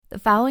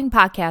following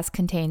podcast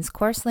contains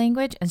coarse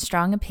language and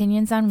strong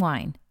opinions on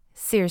wine.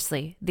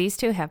 Seriously, these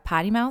two have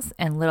potty mouths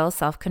and little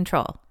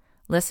self-control.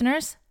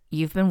 Listeners,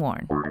 you've been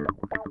warned.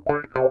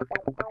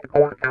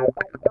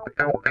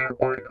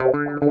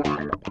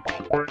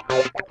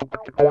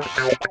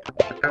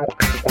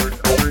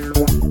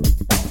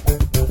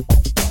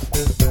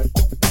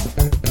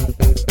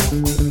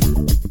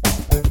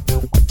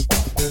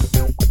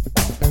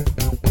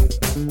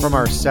 From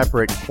our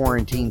separate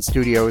quarantine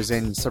studios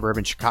in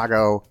suburban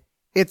Chicago,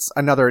 it's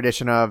another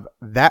edition of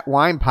That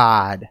Wine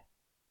Pod.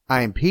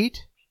 I'm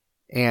Pete,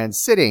 and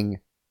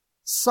sitting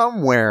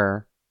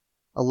somewhere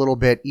a little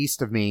bit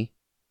east of me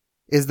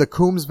is the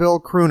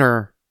Coombsville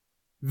crooner,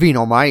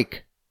 Vino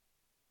Mike.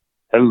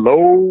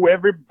 Hello,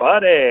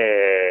 everybody.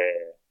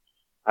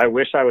 I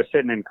wish I was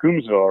sitting in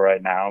Coombsville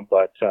right now,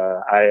 but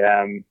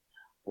I am,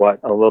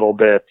 a little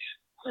bit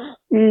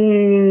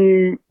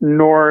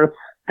north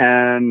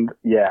and,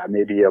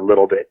 maybe a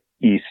little bit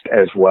east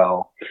as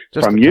well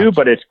from you,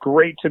 but it's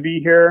great to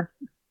be here.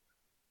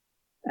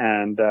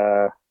 And,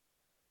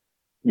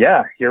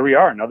 here we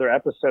are, another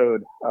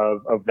episode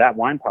of That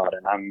Wine Pod,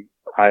 and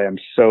I am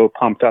so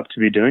pumped up to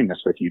be doing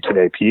this with you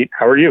today, Pete.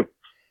 How are you?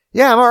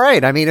 Yeah, I'm all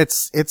right. I mean,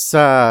 it's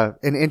an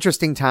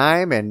interesting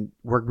time, and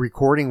we're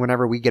recording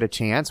whenever we get a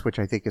chance, which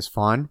I think is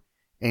fun.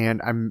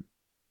 And I'm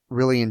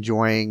really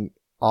enjoying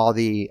all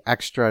the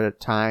extra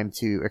time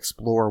to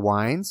explore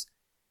wines.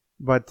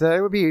 But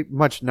it would be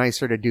much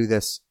nicer to do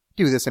this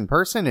in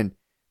person, and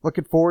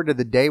looking forward to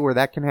the day where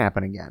that can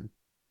happen again.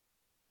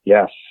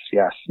 Yes,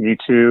 me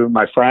too,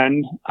 my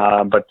friend.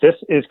 But this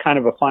is kind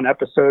of a fun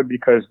episode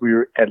because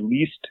we're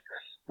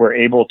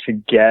able to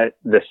get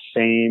the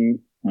same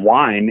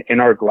wine in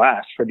our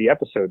glass for the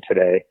episode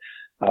today,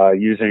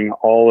 using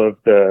all of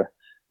the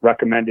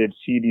recommended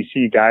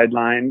CDC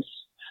guidelines.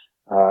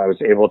 I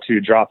was able to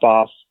drop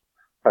off,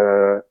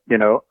 a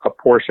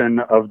portion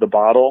of the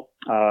bottle,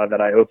 that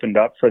I opened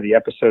up for the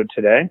episode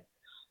today.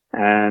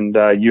 And,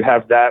 you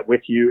have that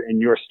with you in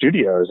your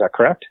studio. Is that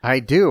correct? I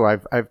do.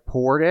 I've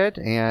poured it,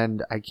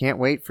 and I can't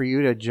wait for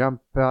you to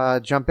jump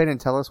in and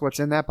tell us what's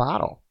in that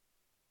bottle.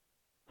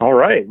 All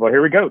right. Well,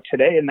 here we go.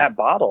 Today in that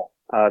bottle.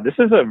 This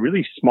is a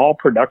really small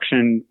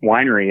production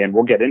winery, and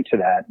we'll get into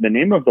that. The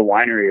name of the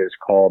winery is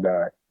called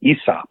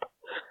Aesop.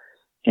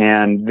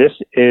 And this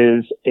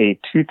is a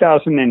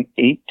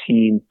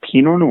 2018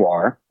 Pinot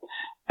Noir.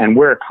 And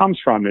where it comes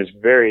from is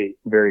very,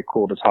 very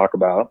cool to talk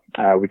about.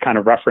 We kind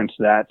of referenced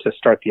that to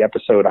start the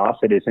episode off.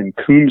 It is in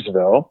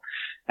Coombsville,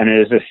 and it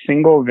is a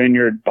single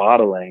vineyard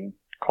bottling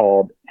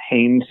called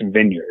Haynes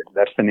Vineyard.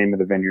 That's the name of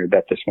the vineyard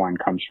that this wine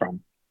comes from.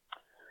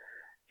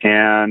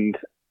 And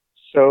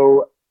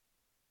so,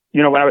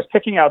 when I was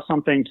picking out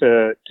something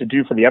to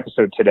do for the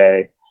episode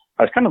today,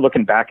 I was kind of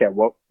looking back at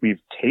what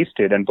we've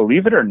tasted, and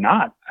believe it or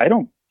not, I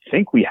don't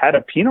think we had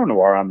a Pinot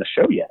Noir on the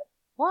show yet.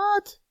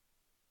 What?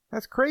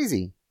 That's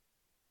crazy.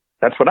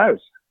 That's what I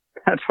was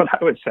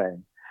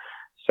saying.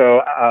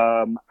 So,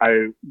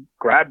 I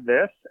grabbed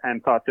this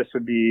and thought this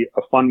would be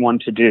a fun one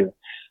to do.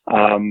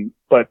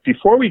 But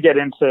before we get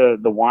into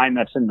the wine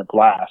that's in the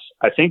glass,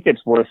 I think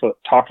it's worth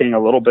talking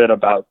a little bit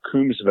about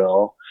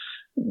Coombsville,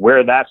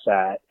 where that's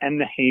at, and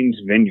the Haynes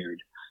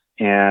Vineyard.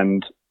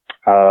 And,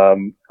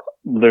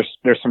 there's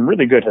some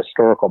really good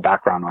historical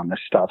background on this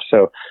stuff.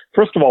 So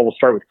first of all, we'll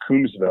start with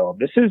Coombsville.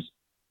 This is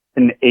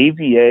an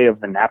AVA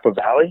of the Napa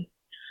Valley.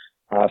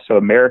 So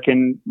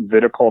American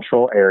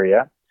viticultural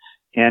area.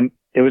 And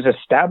it was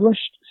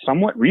established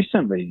somewhat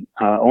recently.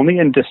 Only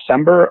in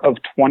December of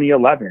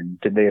 2011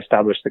 did they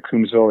establish the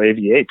Coombsville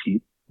AVA,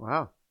 Pete.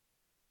 Wow.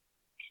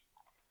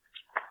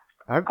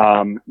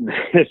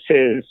 This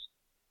is,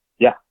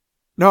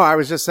 No, I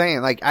was just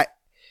saying,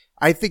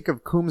 I think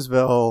of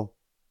Coombsville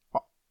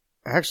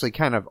actually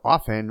kind of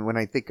often when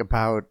I think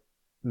about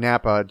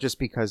Napa, just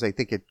because I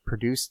think it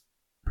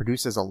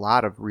produces a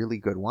lot of really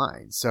good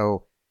wine.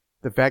 So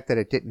the fact that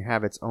it didn't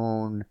have its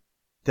own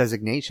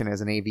designation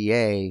as an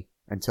AVA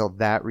until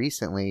that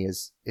recently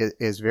is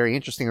very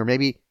interesting. Or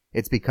maybe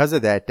it's because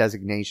of that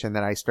designation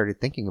that I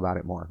started thinking about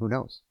it more. Who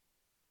knows?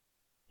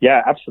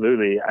 Yeah,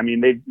 absolutely. I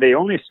mean, they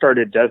only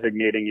started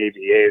designating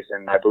AVAs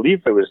in, I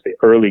believe it was the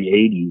early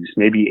 80s,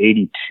 maybe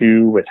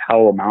 82 with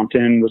Howell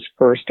Mountain was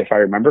first, if I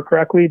remember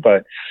correctly.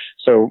 But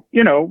so,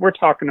 we're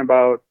talking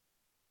about,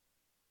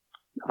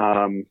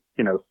 30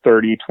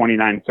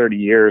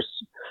 years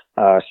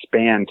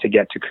span to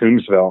get to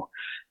Coombsville.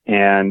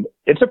 And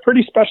it's a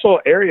pretty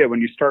special area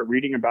when you start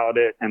reading about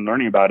it and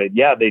learning about it.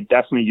 Yeah,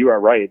 you are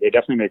right. They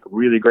definitely make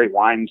really great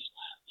wines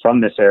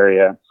from this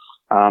area.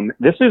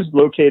 This is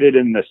located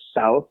in the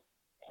south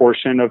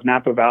portion of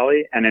Napa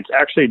Valley, and it's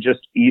actually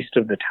just east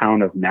of the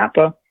town of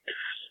Napa.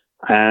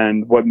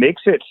 And what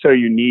makes it so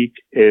unique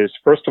is,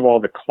 first of all,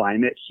 the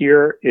climate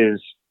here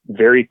is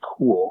very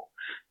cool.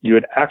 You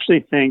would actually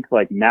think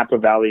Napa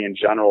Valley in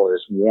general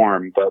is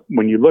warm, but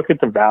when you look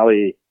at the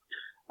valley,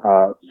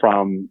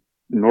 from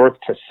north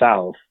to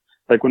south,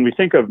 when we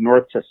think of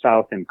north to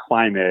south in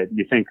climate,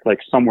 you think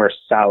somewhere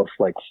south,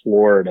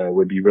 Florida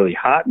would be really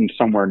hot, and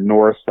somewhere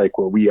north,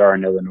 where we are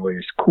in Illinois,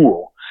 is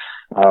cool,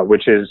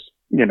 which is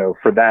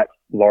for that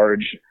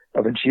large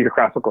of a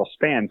geographical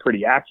span,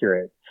 pretty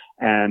accurate.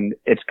 And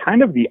it's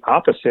kind of the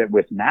opposite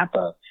with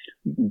Napa.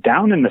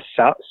 Down in the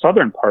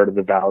southern part of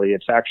the valley,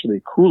 it's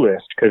actually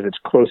coolest because it's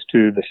close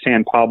to the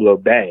San Pablo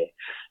Bay.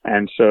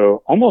 And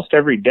so almost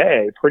every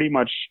day, pretty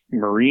much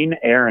marine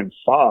air and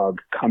fog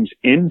comes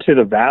into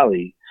the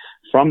valley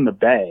from the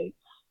bay.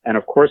 And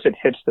of course, it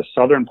hits the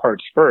southern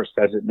parts first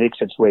as it makes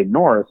its way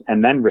north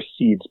and then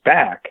recedes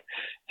back.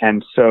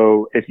 And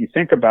so if you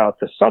think about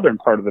the southern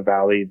part of the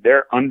valley,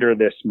 they're under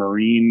this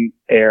marine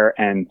air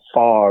and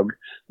fog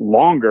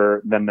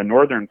longer than the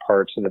northern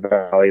parts of the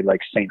valley,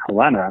 like St.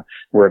 Helena,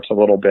 where it's a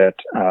little bit,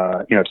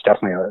 it's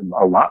definitely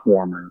a lot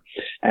warmer.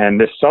 And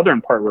this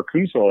southern part where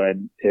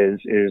Coombsville is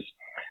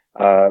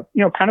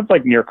kind of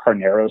like near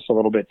Carneros a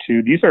little bit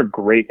too. These are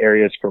great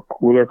areas for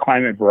cooler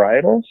climate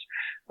varietals,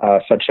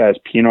 such as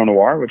Pinot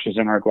Noir, which is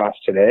in our glass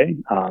today,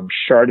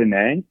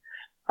 Chardonnay,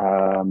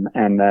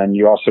 and then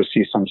you also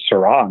see some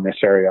Syrah in this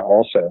area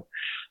also.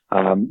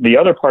 The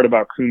other part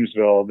about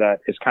Coombsville that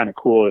is kind of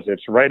cool is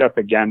it's right up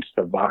against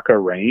the Vaca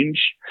Range,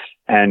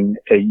 and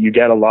you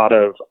get a lot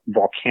of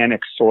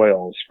volcanic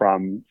soils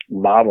from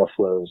lava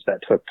flows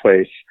that took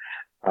place,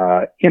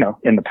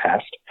 in the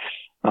past.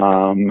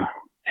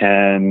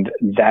 And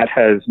that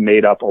has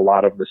made up a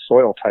lot of the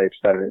soil types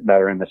that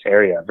are in this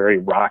area, very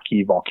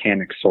rocky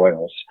volcanic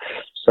soils.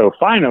 So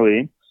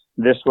finally,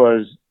 this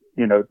was,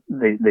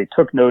 they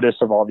took notice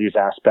of all these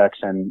aspects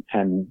and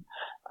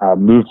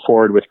moved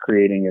forward with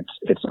creating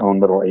its own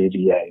little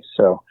AVA.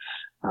 So,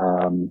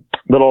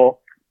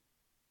 little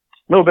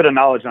bit of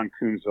knowledge on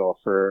Coombsville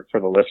for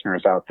the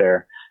listeners out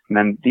there. And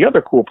then the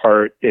other cool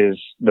part is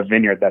the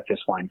vineyard that this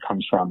wine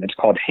comes from. It's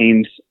called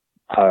Haynes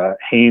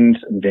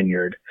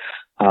Vineyard.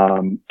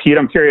 Pete,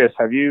 I'm curious,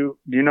 do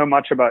you know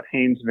much about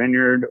Haynes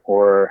Vineyard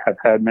or have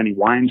had many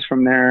wines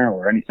from there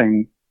or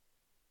anything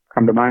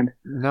come to mind?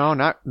 No,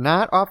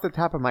 not off the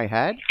top of my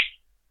head.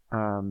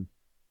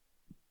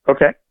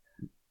 Okay.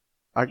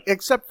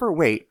 Except for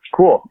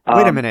Cool.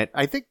 Wait a minute.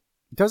 I think,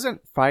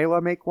 doesn't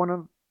Phyla make one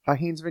of a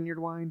Haynes Vineyard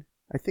wine?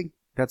 I think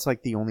that's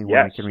like the only one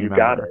I can remember. You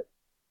got it.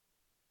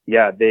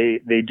 Yeah,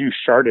 they do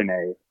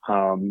Chardonnay,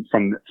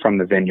 from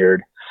the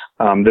vineyard.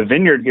 The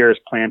vineyard here is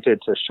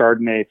planted to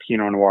Chardonnay,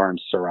 Pinot Noir,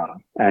 and Syrah.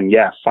 And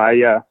yeah,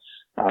 Faya,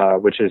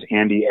 which is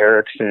Andy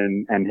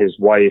Erickson and his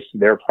wife,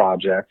 their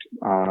project,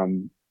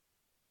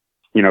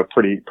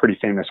 pretty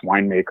famous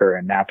winemaker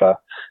in Napa,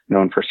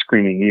 known for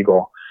Screaming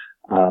Eagle.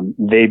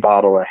 They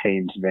bottle a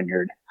Haynes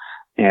Vineyard.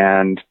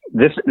 And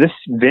this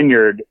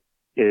vineyard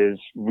is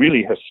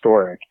really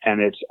historic,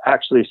 and it's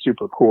actually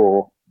super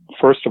cool.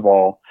 First of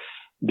all,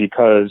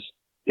 because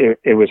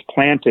it was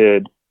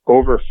planted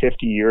over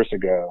 50 years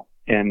ago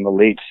in the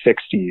late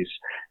 60s,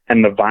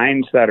 and the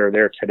vines that are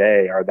there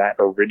today are that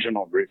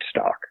original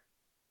rootstock.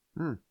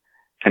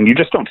 And you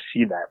just don't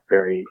see that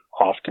very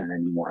often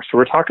anymore. So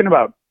we're talking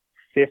about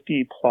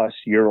 50 plus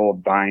year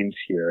old vines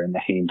here in the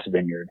Haynes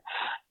Vineyard.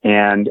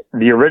 And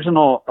the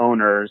original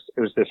owners,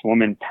 it was this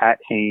woman, Pat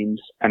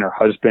Haynes, and her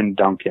husband,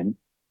 Duncan.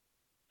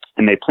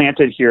 And they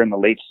planted here in the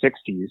late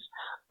 60s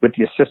with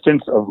the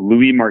assistance of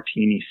Louis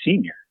Martini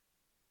Sr.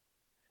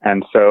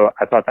 And so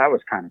I thought that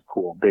was kind of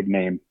cool. Big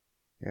name.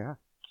 Yeah.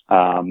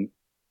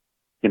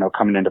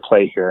 Coming into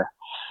play here.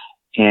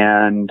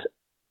 And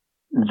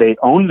they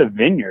owned the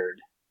vineyard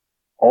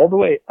all the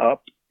way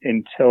up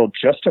until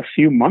just a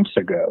few months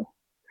ago,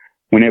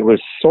 when it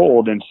was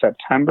sold in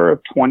September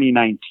of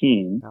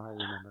 2019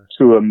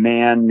 to a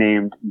man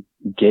named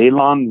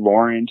Galen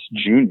Lawrence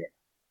Jr.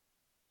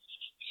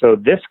 So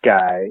this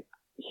guy,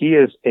 he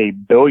is a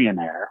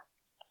billionaire,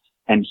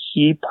 and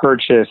he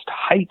purchased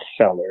Heights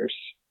Cellars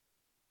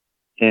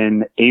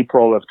in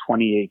April of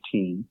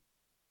 2018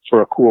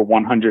 for a cool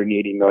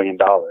 $180 million.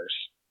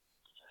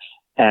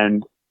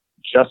 And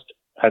just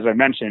as I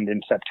mentioned,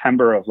 in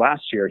September of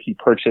last year, he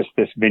purchased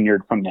this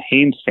vineyard from the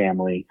Haynes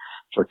family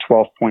for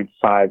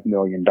 $12.5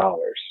 million.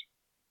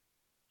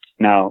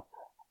 Now,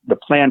 the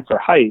plan for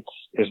Heights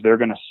is they're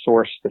going to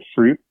source the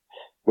fruit,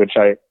 which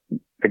I,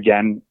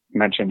 again,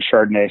 mentioned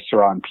Chardonnay,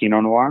 Syrah, and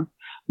Pinot Noir,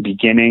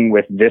 beginning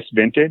with this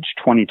vintage,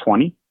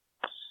 2020,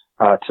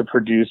 to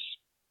produce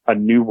a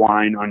new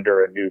wine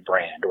under a new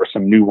brand, or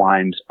some new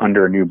wines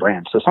under a new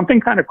brand. So something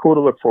kind of cool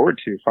to look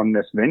forward to from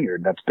this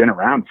vineyard that's been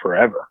around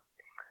forever.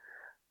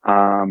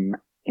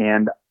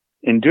 And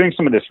in doing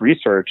some of this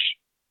research,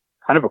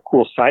 kind of a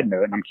cool side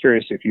note, and I'm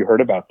curious if you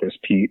heard about this,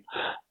 Pete,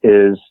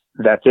 is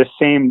that this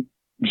same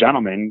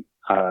gentleman,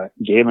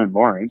 Galen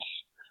Lawrence,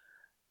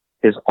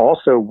 is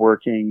also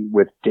working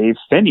with Dave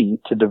Finney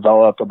to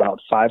develop about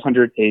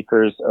 500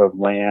 acres of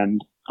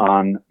land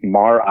on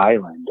Mare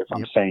Island, if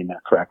I'm saying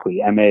that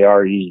correctly,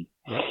 Mare,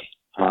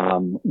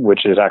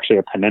 which is actually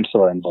a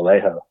peninsula in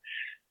Vallejo.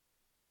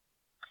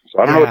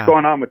 So I don't know what's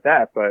going on with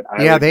that, but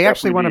they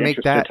actually want to make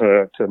that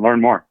to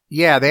learn more.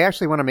 Yeah, they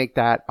actually want to make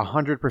that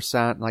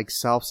 100% like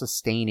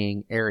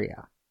self-sustaining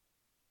area.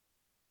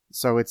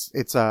 So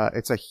it's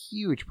a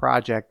huge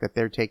project that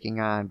they're taking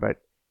on,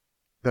 but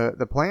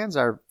the plans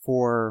are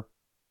for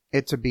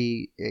it to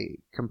be a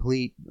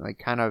complete, like,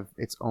 kind of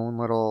its own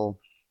little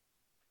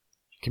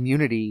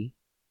community,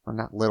 well,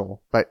 not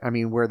little, but I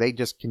mean, where they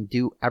just can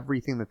do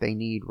everything that they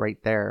need right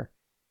there.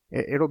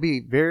 It'll be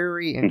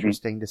very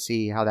interesting to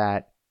see how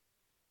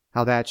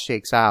that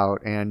shakes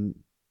out. And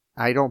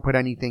I don't put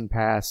anything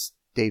past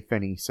Dave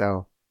Finney.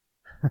 So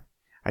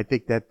I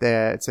think that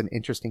it's an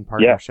interesting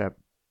partnership.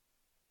 Yeah.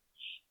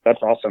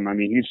 That's awesome. I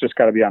mean, he's just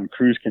got to be on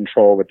cruise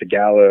control with the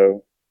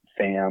Gallo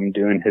fam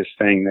doing his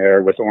thing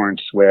there with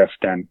Orange Swift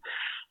and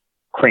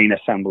crane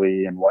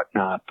assembly and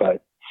whatnot.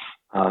 But,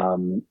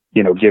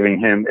 giving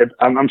him,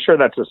 I'm sure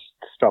that just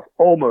stuff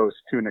almost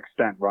to an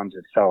extent runs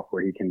itself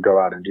where he can go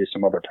out and do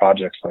some other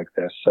projects like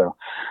this. So,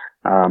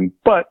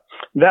 but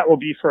that will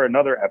be for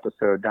another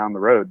episode down the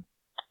road.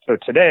 So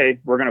today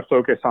we're going to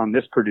focus on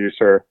this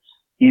producer,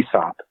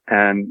 Aesop.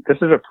 And this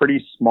is a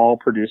pretty small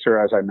producer,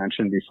 as I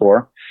mentioned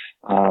before.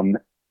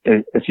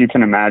 If you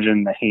can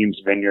imagine the Hames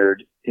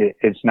Vineyard,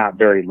 it's not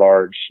very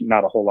large.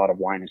 Not a whole lot of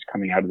wine is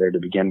coming out of there to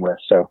begin with.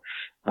 So,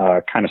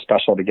 kind of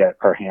special to get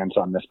our hands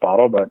on this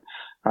bottle. But,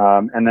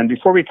 and then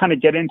before we kind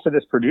of get into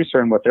this producer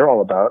and what they're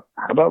all about,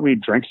 how about we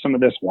drink some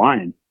of this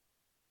wine?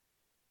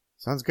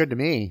 Sounds good to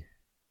me.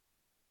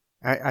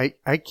 I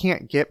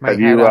can't get my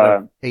head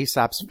out of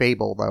Aesop's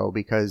Fable though,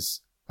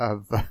 because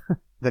of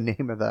the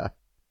name of the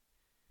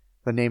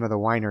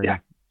winery. Yeah.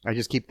 I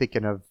just keep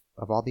thinking of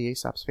all the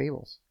Aesop's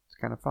Fables. It's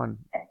kind of fun.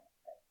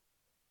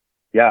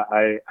 Yeah,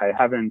 I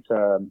haven't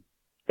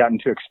gotten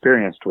too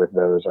experienced with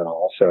those at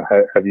all. So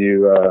have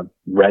you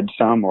read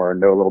some or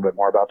know a little bit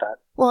more about that?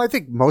 Well, I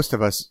think most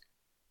of us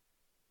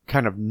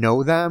kind of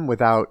know them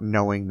without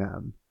knowing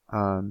them.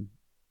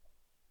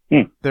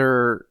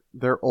 They're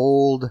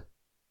old,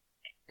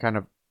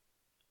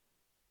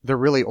 they're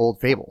really old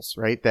fables,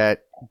 right?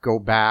 That go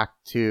back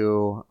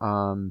to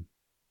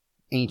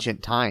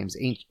ancient times,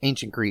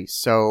 ancient Greece.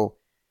 So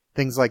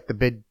things like the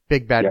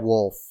big bad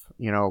wolf,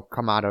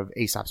 come out of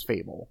Aesop's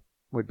Fable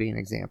would be an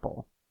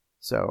example.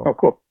 So, oh,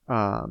 cool.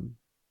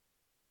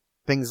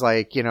 Things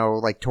like,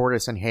 like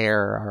tortoise and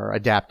hare are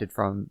adapted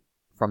from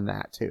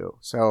that too.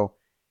 So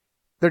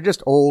they're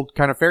just old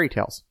kind of fairy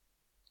tales.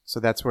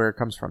 So that's where it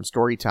comes from,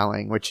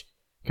 storytelling, which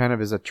kind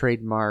of is a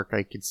trademark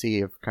I could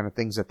see of kind of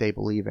things that they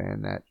believe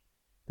in, that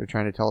they're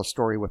trying to tell a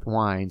story with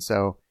wine.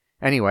 So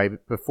anyway,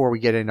 before we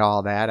get into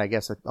all that, I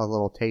guess a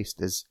little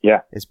taste is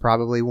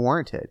probably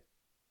warranted.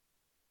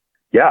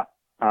 Yeah.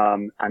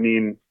 I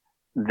mean,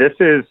 this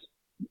is,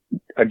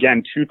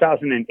 again,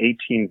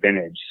 2018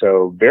 vintage.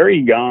 So very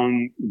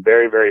young,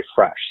 very, very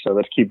fresh. So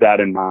let's keep that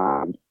in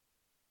mind.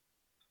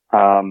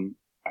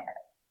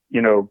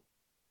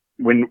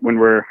 When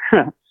we're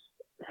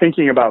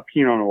thinking about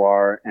Pinot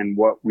Noir and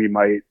what we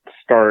might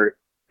start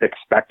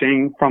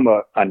expecting from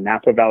a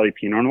Napa Valley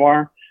Pinot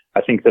Noir,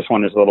 I think this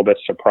one is a little bit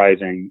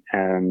surprising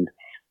and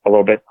a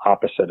little bit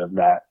opposite of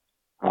that.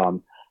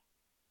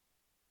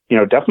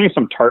 Definitely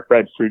some tart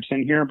red fruits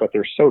in here, but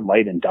they're so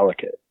light and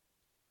delicate.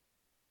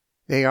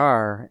 They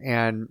are,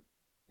 and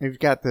they've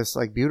got this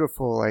like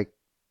beautiful like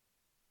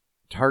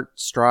tart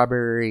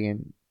strawberry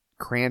and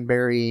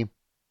cranberry,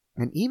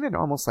 and even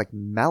almost like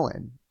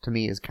melon to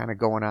me is kind of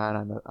going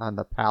on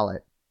the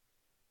palate.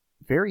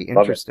 Very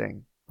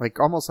interesting, like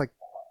almost like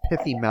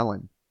pithy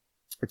melon.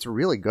 It's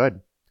really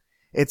good.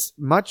 It's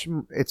much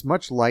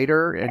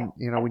lighter, and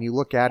when you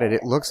look at it,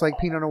 it looks like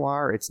Pinot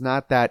Noir. It's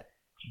not that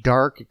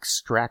dark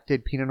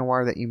extracted Pinot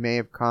Noir that you may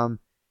have come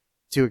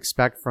to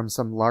expect from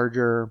some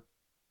larger,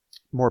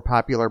 more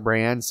popular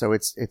brands. So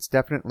it's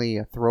definitely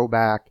a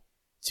throwback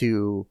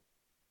to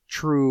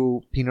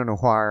true Pinot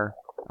Noir.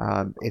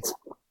 It's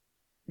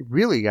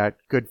really got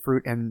good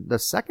fruit, and the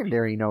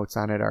secondary notes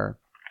on it are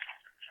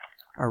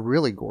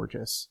really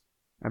gorgeous.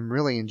 I'm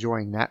really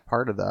enjoying that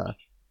part of the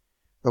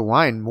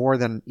wine more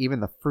than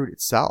even the fruit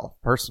itself,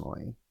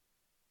 personally.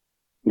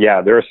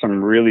 Yeah, there are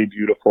some really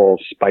beautiful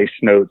spice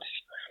notes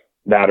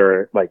that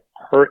are like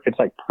it's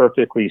like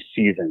perfectly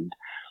seasoned.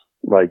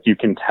 Like you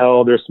can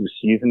tell there's some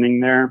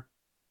seasoning there,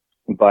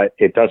 but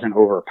it doesn't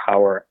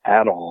overpower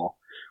at all.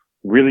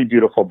 Really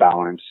beautiful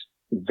balance,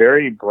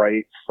 very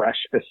bright, fresh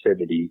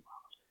acidity.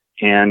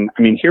 And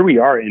I mean, here we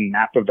are in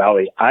Napa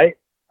Valley. I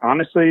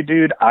honestly,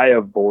 dude, I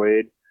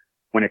avoid,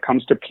 when it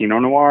comes to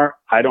Pinot Noir,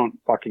 I don't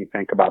fucking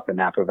think about the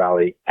Napa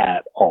Valley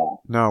at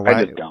all. No,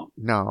 I just don't.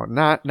 No,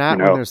 not when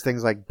there's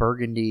things like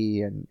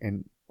Burgundy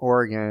and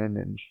Oregon,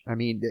 and I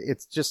mean,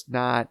 it's just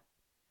not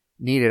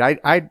needed.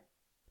 I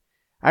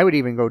would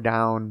even go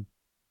down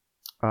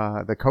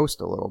the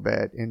coast a little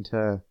bit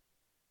into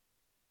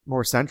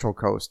more central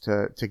coast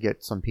to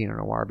get some Pinot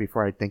Noir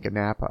before I think of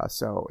Napa.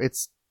 So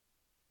it's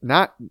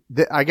not,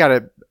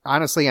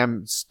 honestly,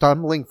 I'm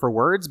stumbling for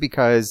words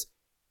because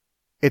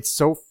it's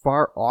so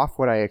far off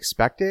what I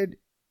expected.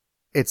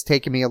 It's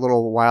taken me a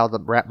little while to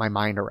wrap my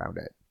mind around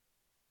it.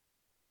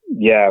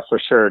 Yeah, for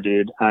sure,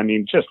 dude. I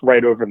mean, just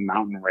right over the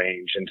mountain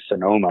range in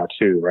Sonoma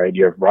too, right?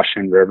 You have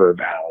Russian River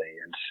Valley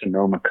and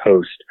Sonoma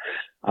Coast,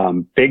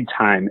 big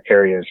time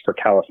areas for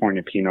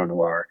California Pinot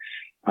Noir.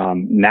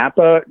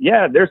 Napa,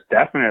 yeah, there's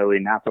definitely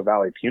Napa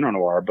Valley Pinot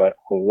Noir, but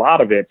a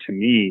lot of it to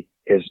me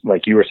is,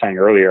 like you were saying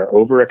earlier,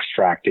 over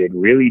extracted,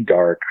 really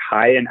dark,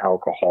 high in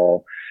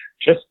alcohol,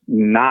 just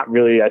not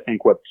really, I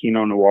think, what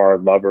Pinot Noir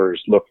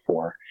lovers look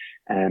for.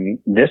 And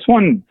this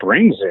one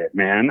brings it,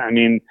 man. I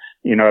mean,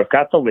 I've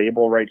got the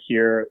label right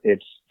here.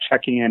 It's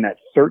checking in at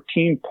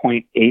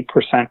 13.8%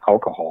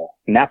 alcohol.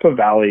 Napa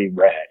Valley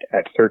Red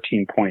at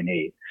 13.8.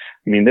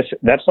 I mean,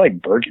 that's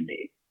like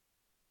Burgundy.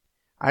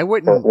 I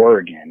wouldn't. Or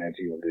Oregon, as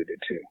you alluded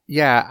to.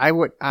 Yeah, I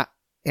would.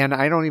 And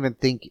I don't even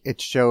think it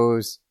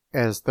shows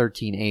as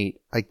 13.8.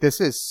 Like, this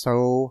is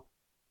so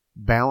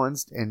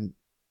balanced, and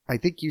I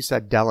think you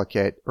said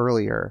delicate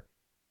earlier.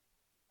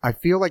 I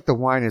feel like the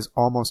wine is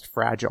almost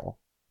fragile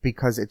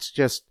because it's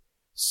just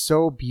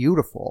so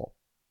beautiful.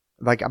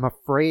 Like, I'm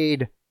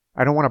afraid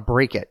I don't want to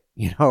break it,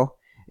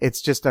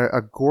 It's just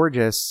a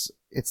gorgeous,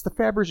 it's the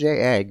Fabergé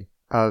egg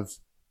of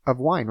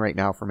wine right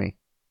now for me.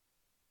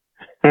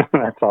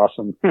 That's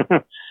awesome.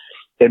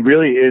 It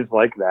really is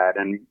like that.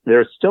 And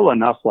there's still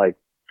enough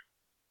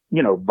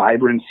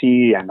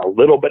vibrancy and a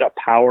little bit of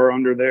power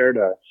under there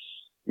to,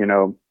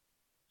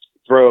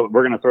 we're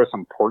going to throw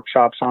some pork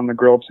chops on the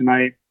grill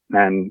tonight.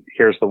 And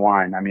here's the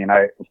wine. I mean,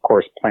 I, of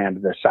course,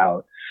 planned this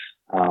out,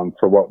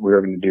 for what we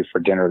were going to do for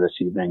dinner this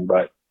evening,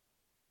 but,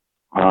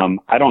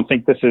 I don't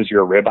think this is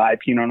your ribeye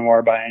Pinot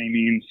Noir by any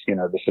means.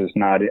 This is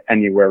not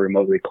anywhere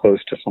remotely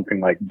close to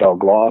something like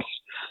Belglas.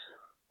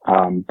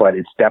 But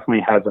it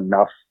definitely has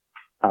enough,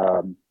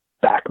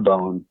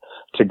 backbone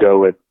to go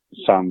with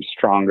some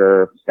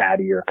stronger,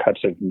 fattier cuts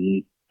of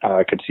meat.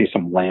 I could see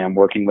some lamb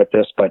working with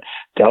this, but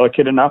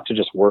delicate enough to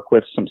just work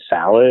with some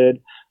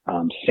salad,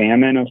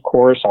 salmon, of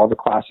course, all the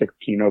classic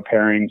Pinot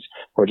pairings,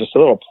 or just a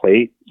little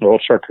plate, a little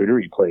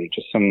charcuterie plate,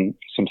 just some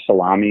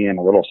salami and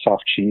a little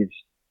soft cheese,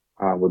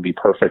 would be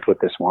perfect with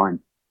this wine.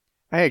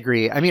 I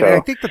agree. I mean,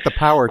 I think that the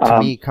power to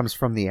me comes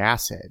from the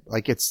acid.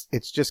 Like, it's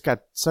just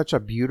got such a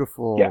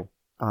beautiful,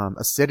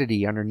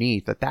 acidity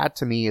underneath that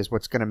to me is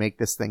what's going to make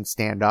this thing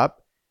stand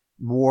up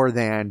more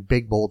than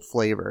big, bold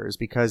flavors,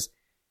 because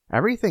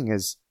everything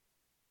is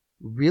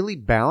really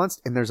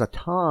balanced and there's a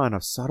ton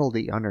of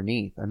subtlety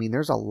underneath. I mean,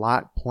 there's a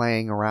lot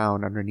playing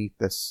around underneath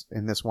this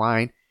in this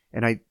wine.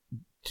 And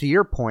to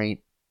your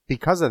point,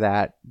 because of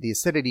that, the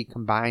acidity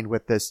combined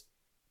with this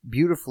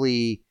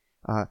beautifully,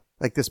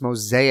 like this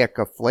mosaic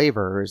of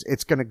flavors,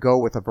 it's going to go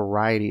with a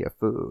variety of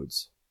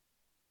foods.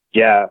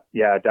 Yeah,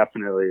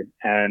 definitely.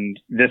 And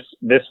this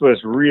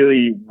was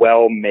really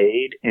well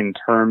made in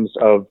terms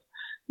of,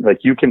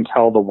 like, you can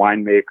tell the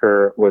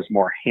winemaker was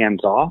more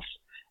hands off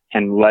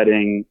and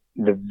letting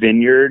the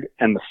vineyard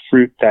and the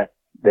fruit that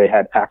they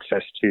had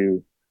access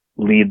to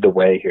lead the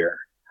way here.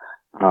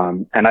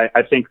 And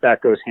I think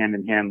that goes hand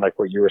in hand, like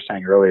what you were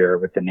saying earlier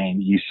with the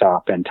name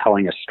Aesop and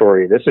telling a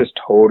story. This is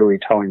totally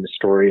telling the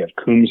story of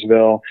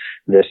Coombsville,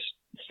 this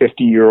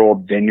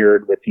 50-year-old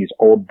vineyard with these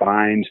old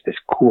vines, this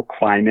cool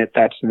climate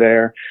that's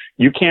there.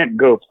 You can't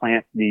go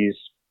plant these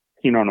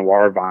Pinot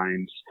Noir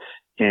vines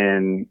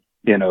in,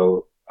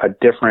 a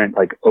different,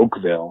 like,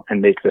 Oakville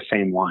and make the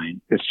same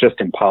wine. It's just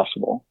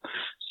impossible.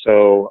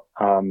 So,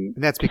 and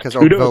that's because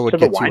Oakville would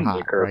get too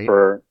hot,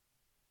 right?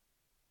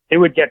 It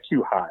would get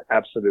too hot.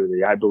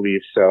 Absolutely. I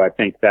believe so. I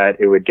think that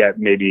it would get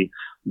maybe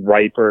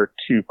riper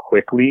too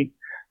quickly.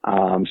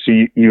 So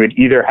you would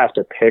either have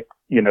to pick,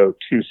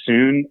 too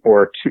soon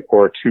or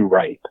too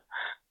ripe.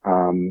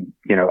 I'm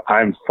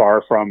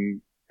far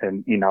from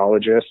an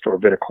enologist or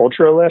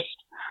viticulturalist,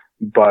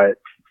 but,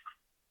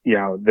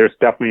 there's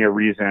definitely a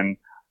reason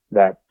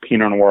that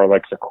Pinot Noir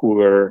likes a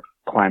cooler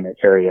climate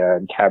area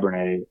and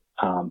Cabernet,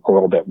 a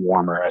little bit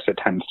warmer, as it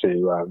tends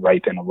to,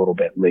 ripen a little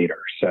bit later.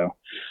 So,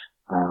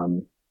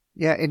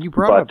 yeah. And you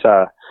brought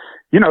up,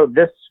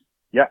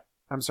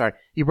 I'm sorry.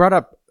 You brought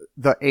up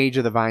the age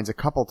of the vines a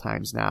couple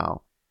times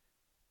now.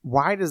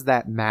 Why does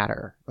that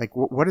matter? Like,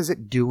 what is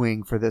it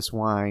doing for this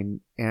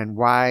wine? And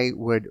why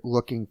would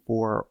looking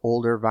for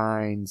older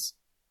wines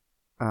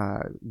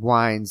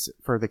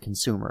for the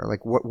consumer?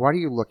 Like, what are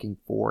you looking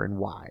for and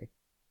why?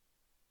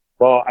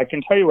 Well, I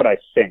can tell you what I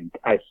think.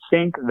 I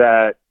think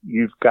that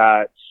you've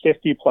got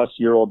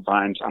 50-plus-year-old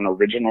vines on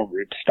original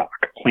rootstock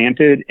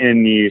planted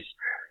in these,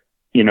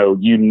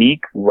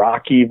 unique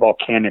rocky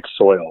volcanic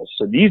soils.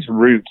 So these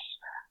roots,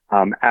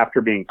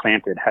 after being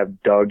planted,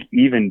 have dug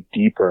even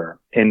deeper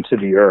into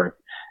the earth.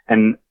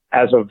 And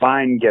as a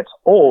vine gets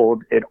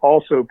old, it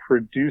also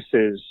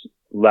produces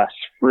less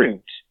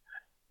fruit.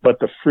 But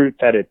the fruit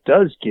that it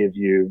does give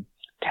you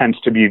tends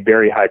to be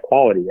very high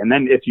quality. And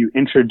then if you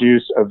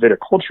introduce a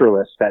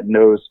viticulturalist that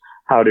knows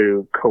how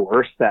to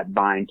coerce that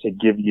vine to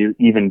give you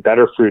even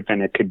better fruit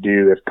than it could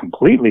do if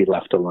completely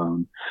left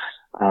alone,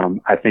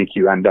 I think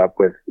you end up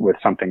with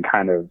something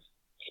kind of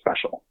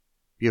special.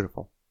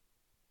 Beautiful.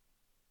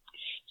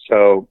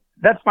 So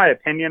that's my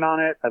opinion on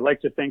it. I'd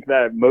like to think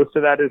that most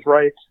of that is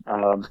right.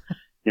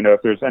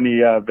 If there's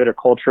any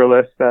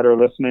viticulturalists that are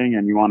listening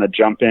and you want to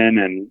jump in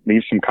and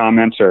leave some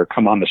comments or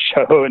come on the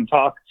show and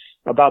talk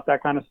about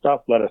that kind of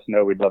stuff, let us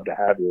know. We'd love to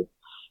have you.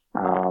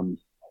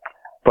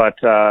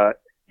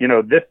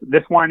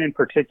 This wine in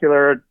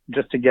particular,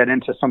 just to get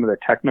into some of the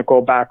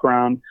technical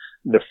background,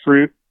 the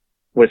fruit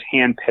was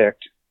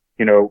handpicked.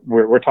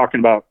 We're talking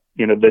about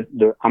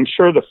I'm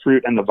sure the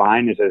fruit and the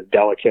vine is as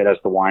delicate as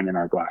the wine in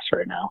our glass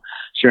right now.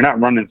 So you're not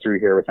running through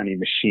here with any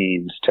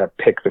machines to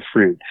pick the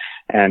fruit.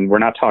 And we're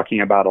not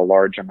talking about a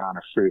large amount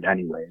of fruit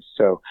anyways.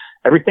 So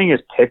everything is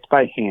picked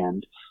by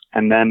hand.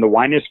 And then the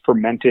wine is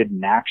fermented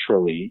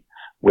naturally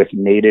with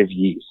native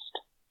yeast.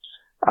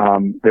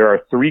 There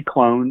are 3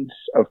 clones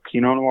of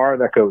Pinot Noir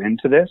that go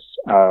into this.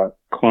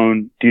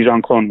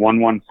 Dijon clone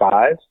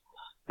 115,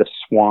 the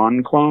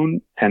Swan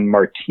clone, and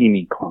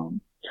Martini clone.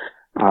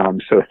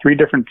 So 3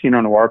 different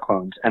Pinot Noir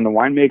clones, and the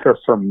winemaker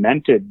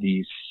fermented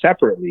these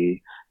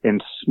separately in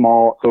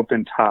small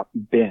open top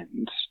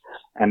bins.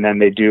 And then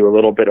they do a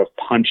little bit of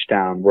punch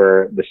down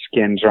where the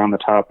skins are on the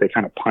top. They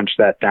kind of punch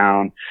that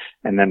down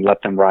and then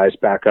let them rise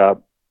back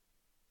up,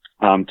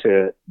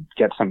 to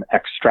get some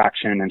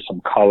extraction and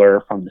some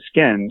color from the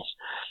skins.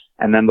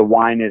 And then the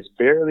wine is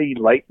very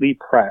lightly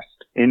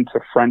pressed into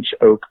French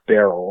oak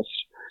barrels,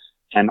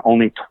 and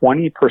only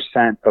 20%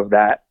 of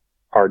that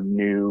are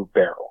new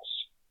barrels.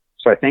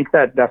 So I think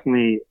that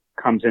definitely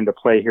comes into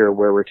play here,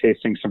 where we're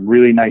tasting some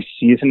really nice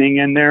seasoning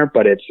in there,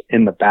 but it's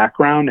in the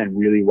background and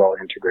really well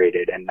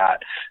integrated and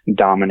not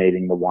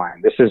dominating the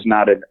wine. This is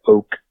not an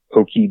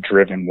oaky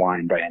driven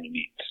wine by any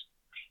means.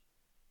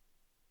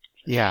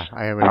 Yeah,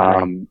 I would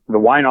agree. The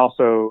wine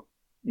also,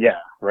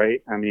 yeah,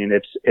 right. I mean,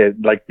 it's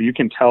like you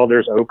can tell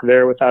there's oak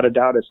there without a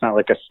doubt. It's not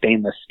like a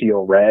stainless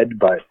steel red,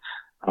 but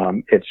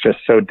it's just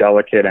so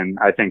delicate and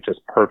I think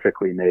just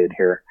perfectly made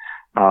here.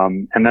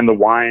 And then the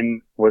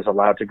wine was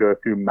allowed to go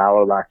through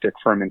malolactic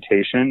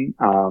fermentation,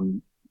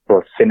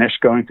 or finish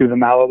going through the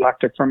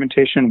malolactic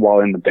fermentation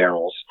while in the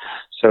barrels.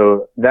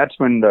 So that's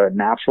when the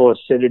natural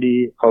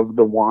acidity of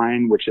the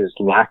wine, which is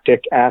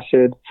malic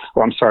acid.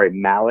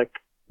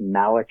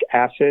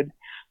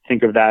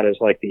 Think of that as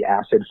like the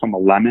acid from a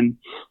lemon,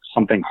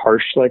 something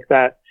harsh like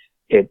that.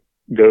 It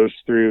goes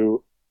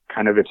through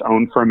kind of its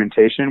own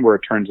fermentation where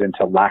it turns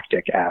into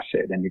lactic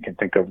acid. And you can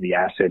think of the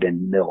acid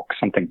in milk,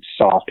 something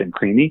soft and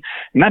creamy.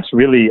 And that's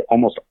really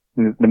almost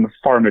the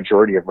far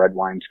majority of red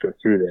wines go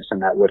through this.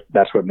 And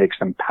that's what makes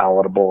them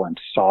palatable and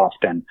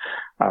soft and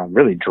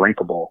really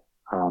drinkable,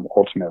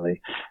 ultimately.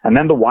 And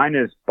then the wine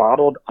is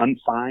bottled,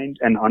 unfined,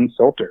 and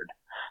unfiltered.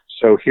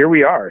 So here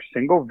we are,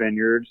 single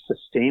vineyard,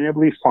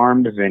 sustainably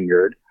farmed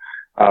vineyard,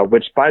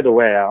 which, by the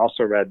way, I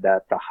also read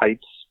that the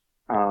Heights,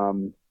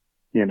 the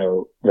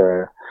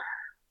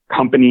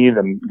company,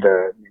 the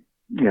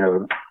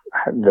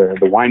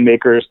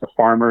winemakers, the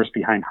farmers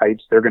behind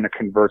Heights, they're going to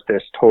convert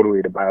this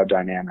totally to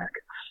biodynamic.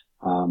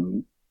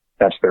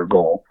 That's their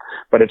goal,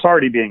 but it's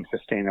already being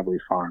sustainably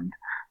farmed.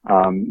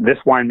 This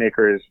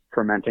winemaker is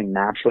fermenting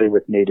naturally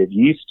with native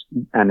yeast,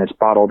 and it's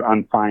bottled,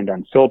 unfined,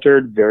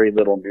 unfiltered, very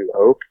little new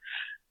oak.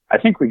 I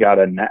think we got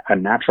a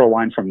natural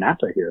wine from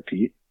Napa here,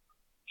 Pete.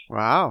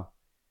 Wow.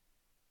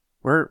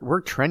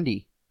 We're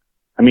trendy.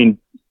 I mean,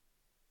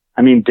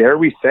 dare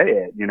we say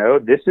it,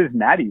 this is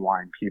natty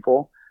wine,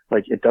 people.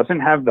 Like, it doesn't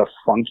have the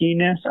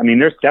funkiness. I mean,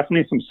 there's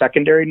definitely some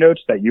secondary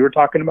notes that you were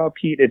talking about,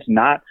 Pete. It's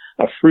not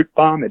a fruit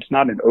bomb. It's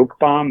not an oak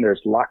bomb.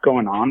 There's a lot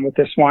going on with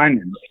this wine,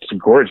 and it's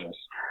gorgeous.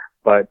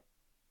 But,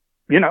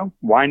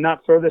 why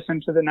not throw this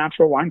into the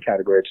natural wine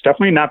category? It's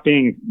definitely not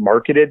being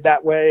marketed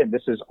that way. And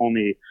this is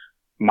only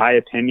my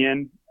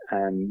opinion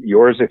and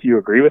yours if you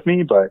agree with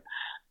me. But,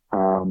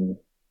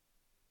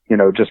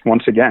 just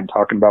once again,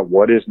 talking about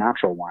what is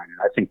natural wine. And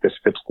I think this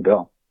fits the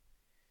bill.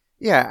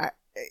 Yeah,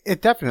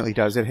 it definitely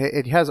does.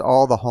 It has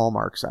all the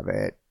hallmarks of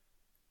it.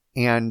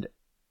 And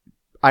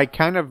I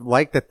kind of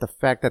like the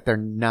fact that they're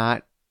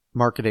not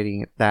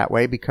marketing it that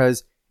way,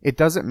 because it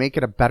doesn't make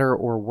it a better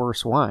or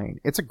worse wine.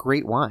 It's a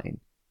great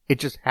wine. It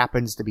just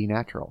happens to be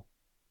natural.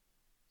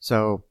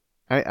 So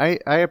I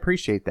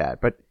appreciate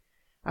that, but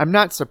I'm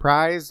not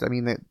surprised. I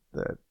mean,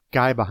 the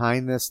guy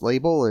behind this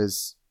label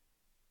is,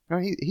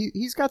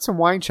 he's got some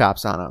wine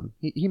chops on him.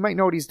 He might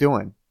know what he's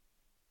doing.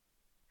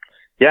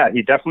 Yeah,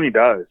 he definitely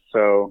does.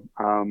 So,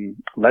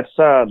 let's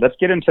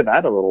get into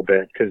that a little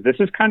bit, because this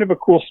is kind of a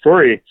cool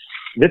story.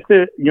 This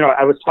is,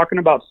 I was talking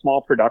about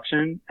small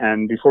production,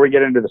 and before we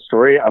get into the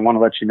story, I want to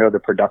let you know the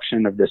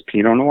production of this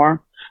Pinot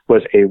Noir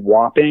was a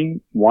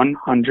whopping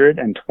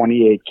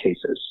 128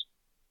 cases.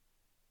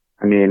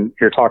 I mean,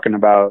 you're talking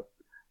about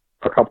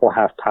a couple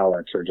half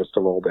pallets or just a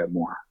little bit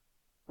more,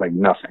 like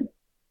nothing.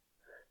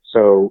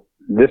 So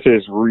this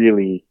is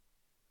really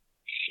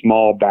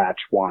small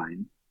batch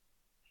wine.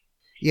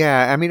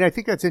 Yeah, I mean, I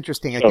think that's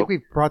interesting. I think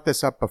we've brought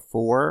this up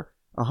before.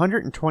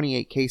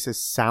 128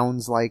 cases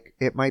sounds like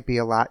it might be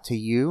a lot to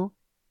you,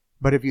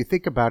 but if you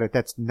think about it,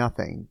 that's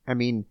nothing. I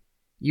mean,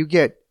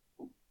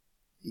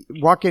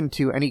 walk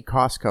into any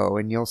Costco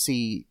and you'll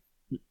see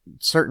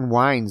certain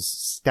wines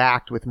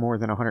stacked with more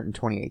than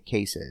 128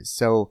 cases.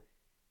 So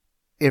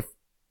if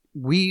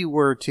we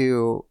were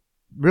to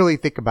really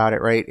think about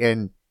it, right,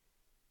 and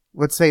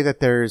let's say that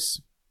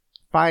there's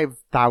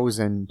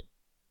 5,000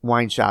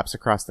 wine shops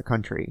across the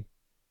country,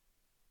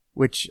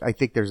 which I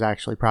think there's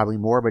actually probably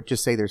more, but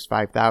just say there's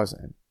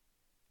 5,000.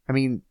 I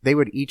mean, they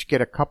would each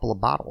get a couple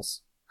of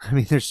bottles. I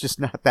mean, there's just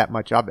not that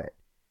much of it.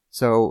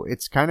 So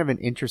it's kind of an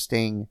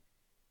interesting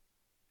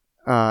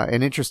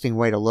an interesting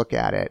way to look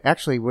at it.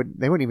 Actually,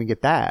 they wouldn't even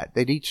get that.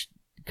 They'd each,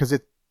 because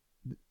it's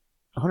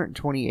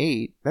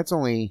 128. That's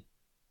only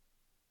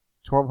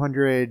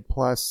 1,200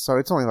 plus, so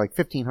it's only like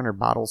 1,500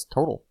 bottles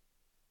total.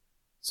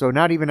 So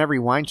not even every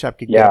wine shop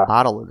could get a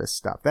bottle of this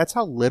stuff. That's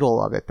how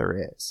little of it there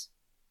is.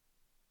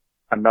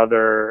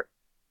 Another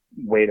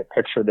way to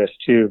picture this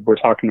too, we're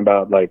talking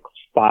about like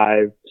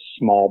 5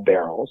 small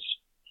barrels.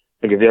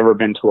 Like, have you ever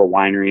been to a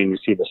winery and you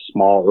see the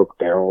small oak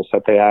barrels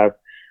that they have?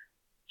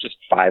 Just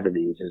 5 of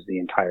these is the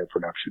entire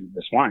production of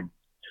this wine.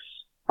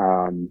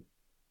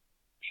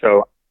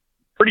 So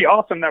pretty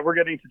awesome that we're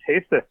getting to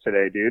taste this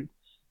today, dude.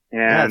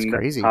 And that's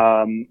crazy.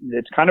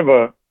 It's kind of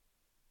a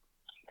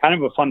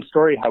fun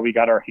story how we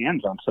got our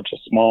hands on such a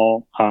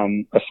small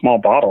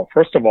bottle.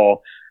 First of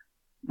all,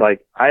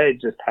 like, I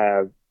just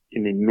have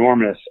an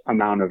enormous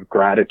amount of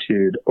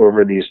gratitude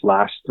over these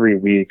last 3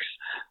 weeks.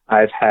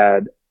 I've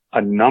had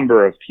a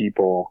number of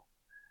people,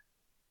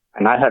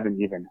 and I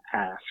haven't even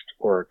asked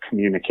or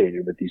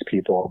communicated with these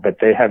people, but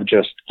they have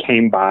just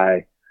came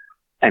by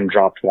and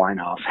dropped wine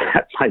off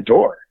at my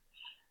door.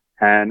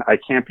 And I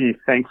can't be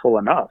thankful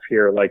enough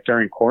here, like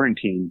during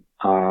quarantine,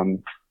 to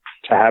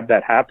have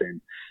that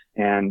happen.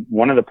 And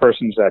one of the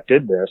persons that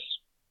did this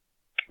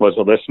was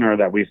a listener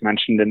that we've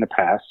mentioned in the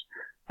past.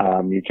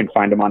 You can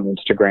find him on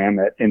Instagram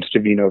at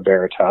Instavino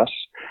Veritas.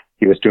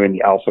 He was doing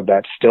the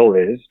Alphabet, still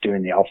is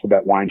doing the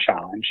Alphabet Wine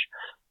Challenge.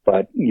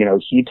 But, you know,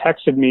 he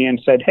texted me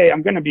and said, hey,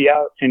 I'm going to be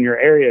out in your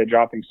area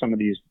dropping some of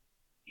these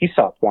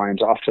Aesop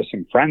wines off to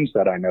some friends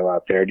that I know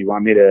out there. Do you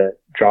want me to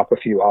drop a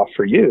few off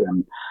for you?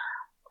 And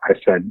I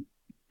said,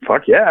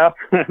 fuck yeah.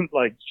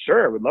 Like,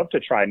 sure, would love to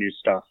try new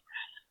stuff.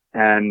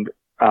 And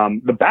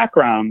the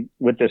background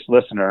with this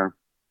listener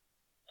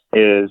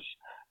is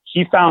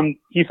he found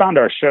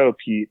our show,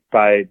 Pete,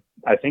 by,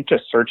 I think,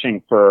 just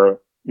searching for,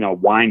 you know,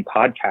 wine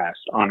podcast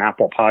on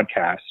Apple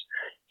Podcasts,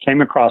 came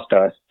across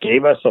us,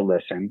 gave us a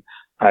listen.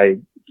 I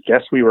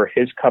guess we were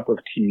his cup of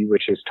tea,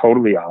 which is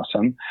totally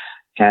awesome.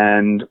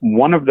 And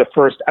one of the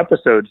first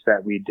episodes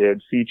that we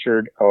did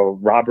featured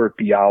Robert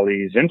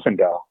Bialy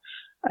Zinfandel.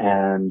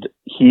 And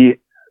he,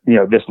 you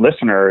know, this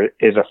listener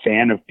is a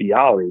fan of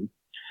Bialy.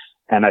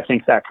 And I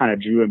think that kind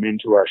of drew him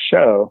into our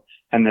show.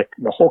 And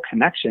the whole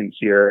connection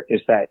here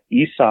is that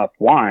Aesop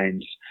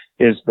Wines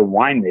is the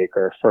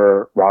winemaker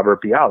for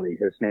Robert Bialy.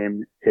 His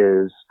name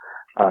is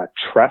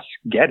Tress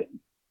Geddon.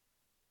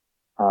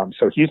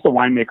 So he's the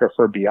winemaker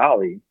for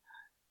Bialy.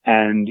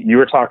 And you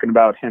were talking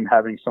about him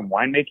having some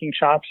winemaking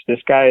chops. This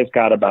guy has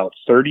got about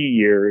 30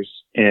 years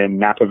in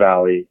Napa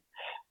Valley,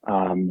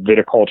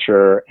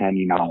 viticulture and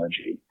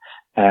enology.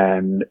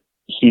 And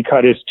he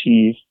cut his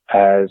teeth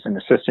as an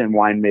assistant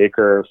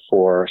winemaker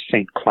for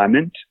St.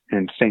 Clement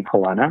and St.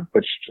 Helena,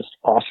 which is just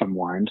awesome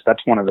wines.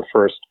 That's one of the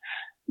first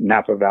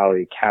Napa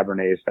Valley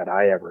Cabernets that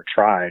I ever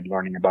tried,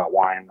 learning about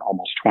wine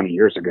almost 20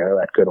 years ago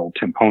at good old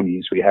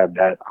Timponi's. We had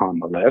that on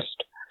the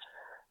list.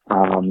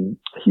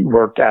 He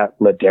worked at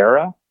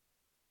Ladera.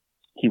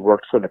 He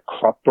worked for the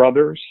Krupp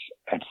brothers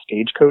at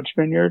Stagecoach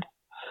Vineyard.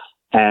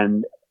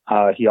 And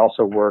he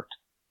also worked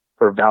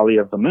for Valley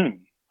of the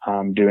Moon,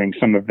 doing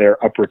some of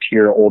their upper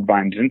tier Old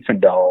Vine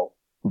Zinfandel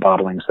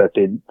bottlings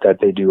that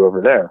they do over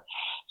there.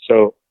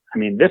 So, I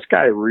mean, this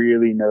guy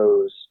really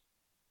knows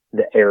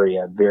the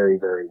area very,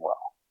 very well.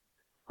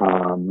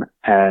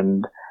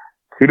 And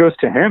kudos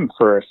to him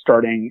for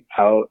starting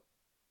out.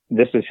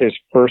 This is his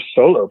first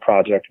solo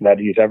project that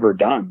he's ever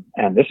done.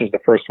 And this is the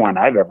first one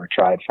I've ever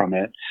tried from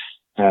it.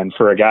 And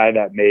for a guy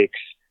that makes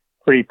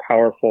pretty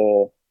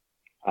powerful,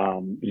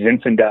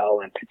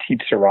 Zinfandel and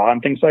Petit Syrah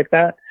and things like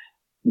that,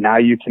 now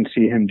you can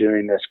see him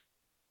doing this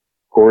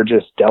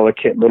gorgeous,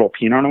 delicate little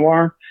Pinot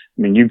Noir.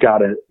 I mean, you've got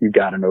to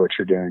know what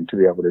you're doing to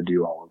be able to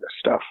do all of this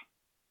stuff.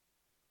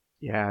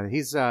 Yeah,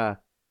 he's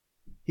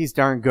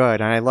darn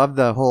good. And I love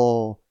the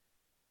whole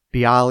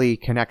Bialy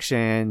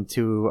connection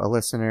to a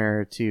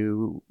listener,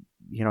 to,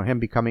 you know, him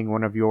becoming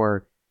one of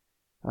your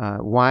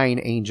wine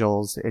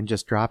angels and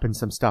just dropping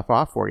some stuff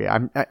off for you.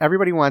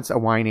 Everybody wants a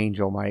wine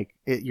angel, Mike.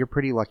 You're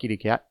pretty lucky to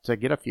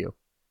get a few.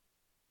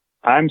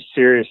 I'm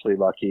seriously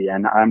lucky,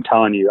 and I'm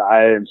telling you,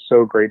 I am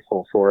so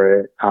grateful for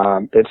it.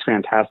 It's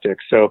fantastic.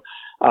 So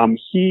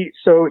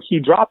he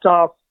dropped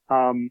off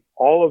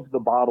all of the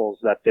bottles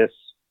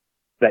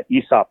that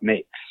Aesop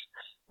makes,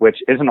 which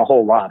isn't a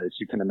whole lot, as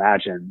you can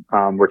imagine.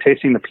 We're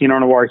tasting the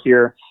Pinot Noir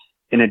here.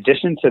 In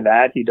addition to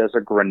that, he does a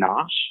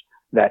Grenache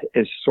that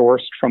is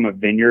sourced from a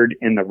vineyard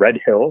in the Red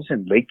Hills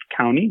in Lake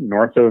County,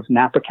 north of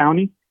Napa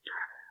County.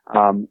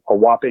 A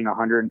whopping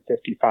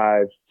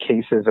 155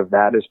 cases of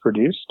that is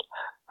produced.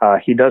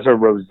 He does a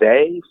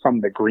rosé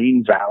from the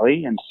Green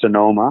Valley in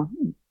Sonoma.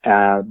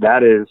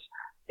 That is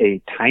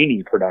a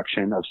tiny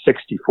production of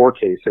 64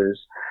 cases.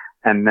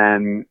 And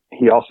then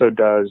he also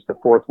does the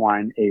fourth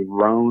wine, a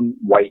Rhone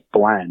white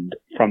blend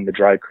from the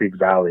Dry Creek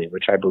Valley,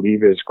 which I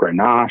believe is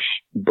Grenache,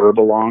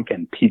 Bourboulon,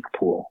 and Peak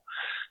Pool.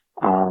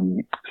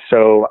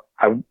 So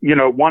I,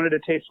 wanted to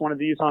taste one of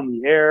these on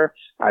the air.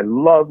 I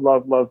love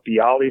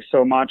Bialy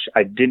so much.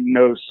 I didn't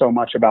know so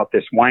much about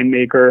this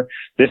winemaker.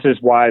 This is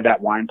why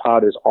that wine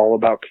pod is all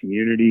about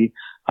community.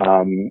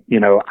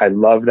 I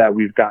love that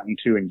we've gotten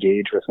to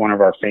engage with one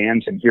of our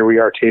fans, and here we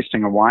are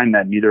tasting a wine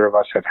that neither of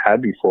us have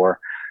had before,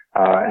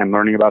 and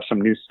learning about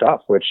some new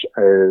stuff, which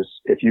is,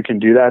 if you can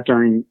do that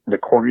during the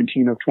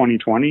quarantine of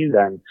 2020,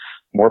 then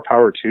more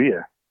power to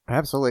you.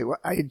 Absolutely. Well,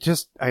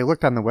 I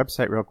looked on the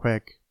website real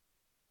quick,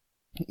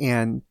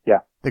 and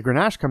the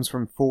Grenache comes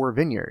from 4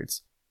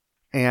 vineyards,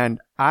 and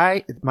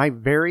my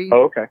very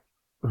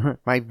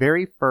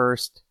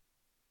first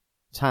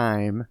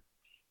time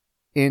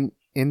in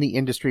the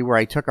industry where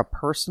I took a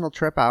personal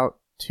trip out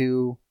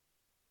to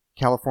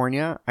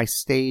California, I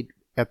stayed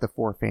at the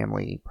 4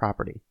 family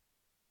property.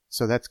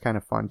 So that's kind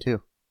of fun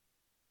too.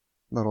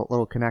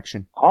 Little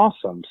connection.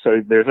 Awesome.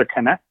 So there's a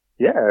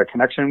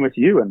connection with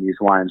you in these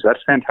wines.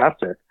 That's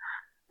fantastic.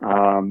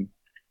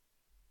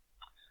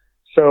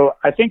 So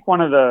I think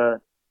one of the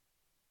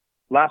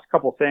last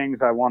couple things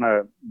I want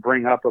to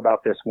bring up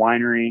about this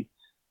winery,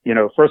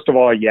 first of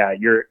all,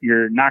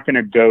 you're not going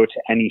to go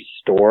to any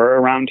store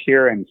around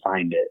here and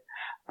find it.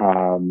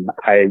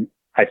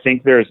 I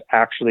think there's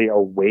actually a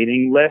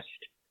waiting list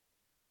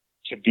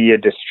to be a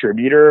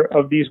distributor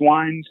of these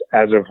wines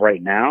as of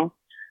right now.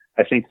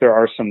 I think there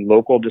are some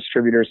local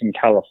distributors in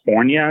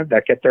California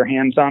that get their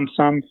hands on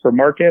some for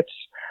markets,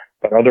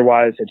 but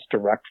otherwise it's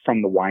direct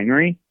from the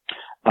winery.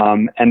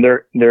 And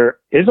there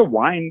is a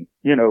wine,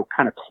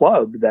 kind of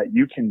club that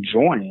you can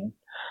join,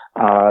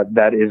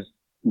 that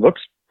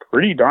looks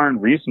pretty darn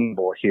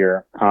reasonable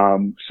here.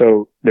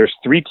 So there's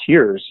 3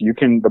 tiers.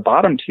 The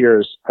bottom tier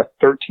is a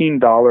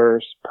 $13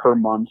 per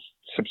month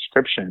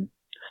subscription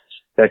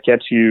that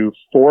gets you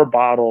 4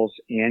 bottles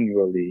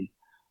annually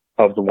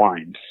of the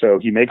wine. So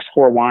he makes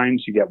 4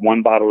 wines. You get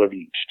 1 bottle of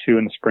each, 2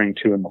 in the spring,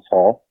 2 in the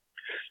fall.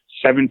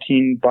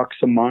 $17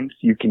 a month.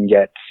 You can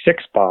get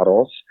 6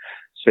 bottles.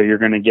 So you're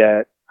going to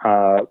get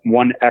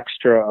 1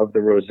 extra of the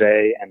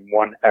rosé and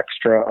 1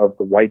 extra of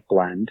the white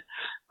blend,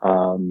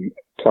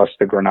 plus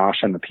the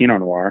Grenache and the Pinot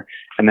Noir.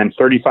 And then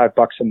 $35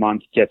 a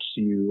month gets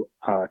you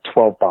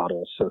 12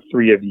 bottles, so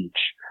 3 of each.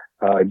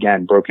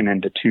 Again, broken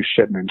into 2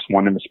 shipments,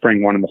 1 in the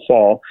spring, 1 in the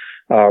fall.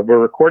 We're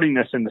recording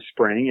this in the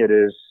spring. It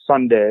is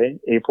Sunday,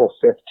 April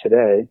 5th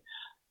today.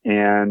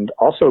 And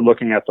also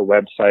looking at the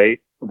website,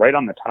 right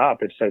on the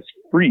top, it says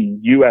free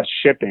U.S.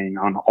 shipping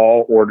on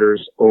all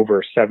orders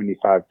over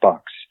 $75.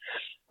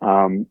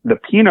 The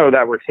Pinot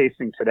that we're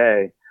tasting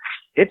today,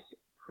 it's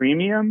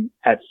premium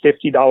at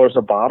 $50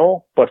 a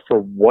bottle, but for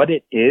what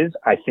it is,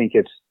 I think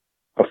it's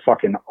a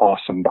fucking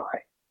awesome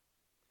buy.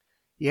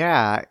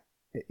 Yeah,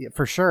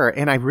 for sure.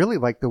 And I really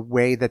like the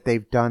way that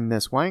they've done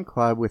this wine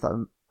club with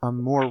a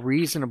more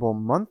reasonable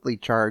monthly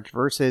charge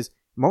versus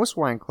most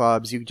wine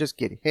clubs, you just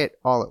get hit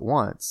all at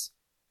once.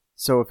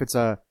 So if it's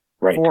a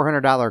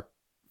 $400,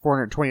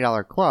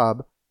 $420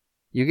 club,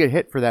 you get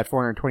hit for that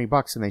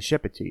 $420 and they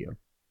ship it to you.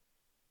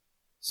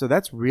 So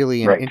that's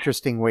really an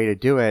interesting way to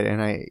do it.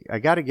 And I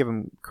got to give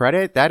them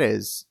credit.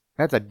 That's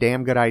a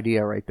damn good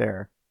idea right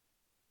there.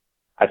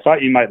 I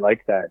thought you might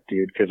like that,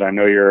 dude, because I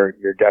know you're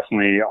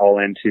definitely all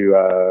into,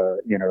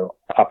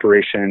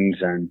 operations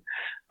and,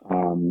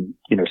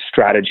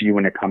 strategy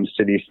when it comes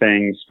to these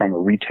things from a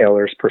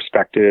retailer's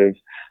perspective.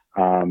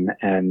 And,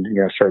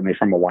 certainly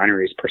from a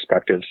winery's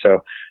perspective.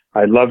 So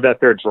I love that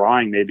they're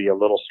drawing maybe a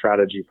little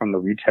strategy from the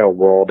retail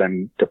world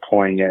and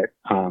deploying it,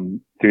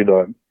 through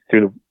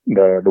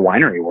the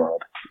winery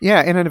world. Yeah.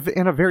 And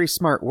in a very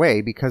smart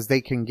way, because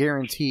they can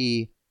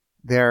guarantee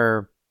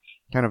their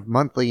kind of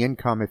monthly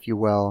income, if you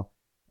will,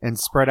 and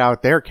spread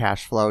out their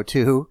cash flow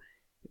too,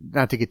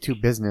 not to get too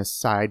business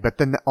side, but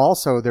then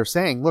also they're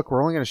saying, look,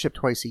 we're only going to ship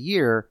twice a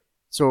year.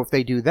 So if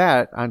they do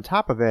that on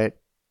top of it,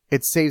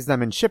 it saves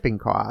them in shipping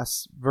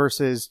costs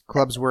versus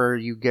clubs where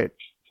you get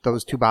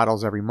those 2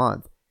 bottles every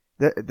month.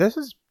 This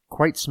is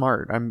quite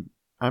smart.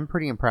 I'm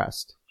pretty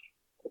impressed.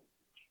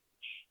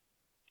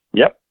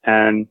 Yep.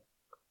 And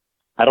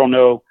I don't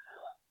know,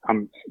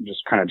 I'm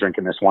just kind of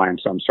drinking this wine,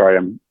 so I'm sorry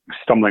I'm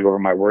stumbling over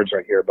my words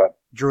right here, but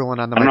drooling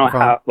on the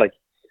microphone. I don't know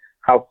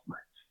how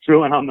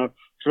drooling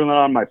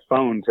on my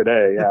phone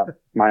today. Yeah.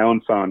 My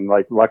own phone.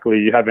 Like, luckily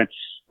you haven't,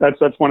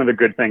 that's one of the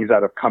good things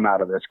that have come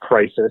out of this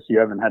crisis. You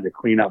haven't had to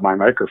clean up my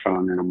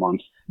microphone in a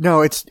month. No,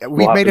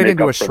 we've made it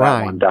into a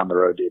shrine down the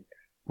road, dude.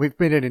 We've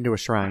made it into a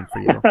shrine for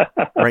you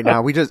right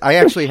now. I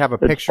actually have a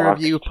picture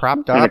of you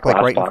propped up, like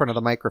right in front of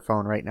the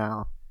microphone right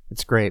now.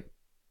 It's great.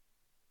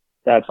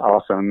 That's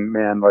awesome,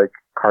 man. Like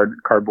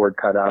cardboard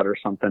cutout or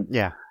something.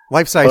 Yeah.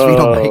 Life-size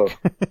Vino Mike.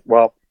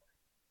 Well,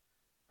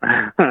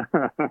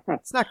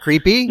 it's not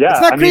creepy. Yeah,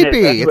 it's not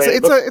creepy.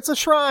 It's a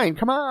shrine.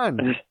 Come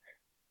on.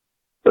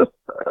 That's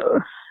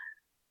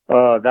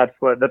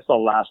the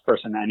last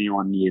person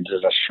anyone needs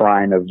is a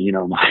shrine of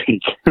Vino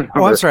Mike.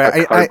 Oh, I'm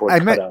sorry. I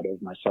meant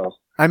myself.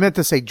 I meant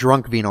to say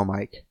drunk Vino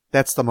Mike.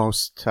 That's the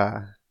most.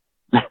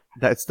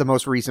 That's the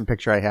most recent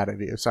picture I had of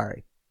you.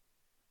 Sorry.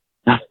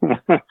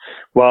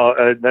 Well,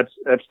 that's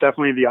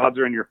definitely, the odds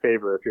are in your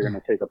favor if you're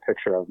going to take a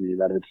picture of me,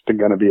 that it's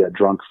going to be a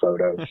drunk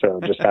photo.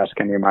 So just ask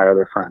any of my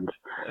other friends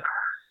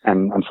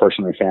and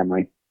unfortunately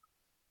family.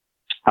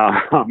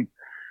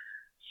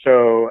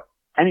 So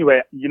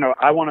anyway,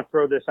 I want to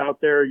throw this out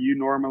there. You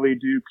normally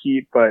do,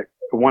 Pete, but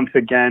once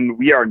again,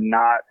 we are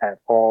not at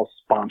all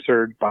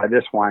sponsored by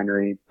this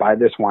winery, by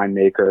this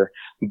winemaker,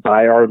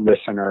 by our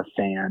listener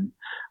fan.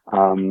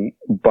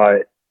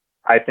 But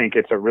I think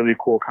it's a really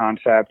cool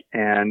concept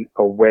and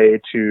a way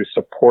to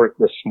support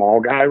the small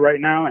guy right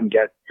now and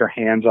get your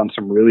hands on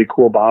some really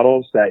cool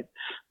bottles that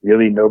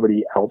really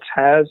nobody else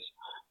has.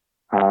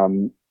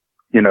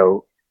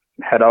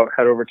 Head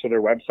over to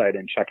their website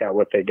and check out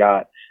what they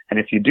got. And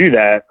if you do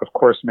that, of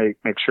course, make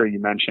sure you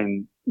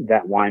mention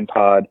that Wine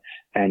Pod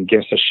and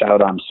give us a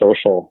shout on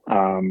social.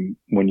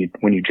 When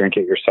you drink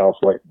it yourself,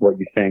 what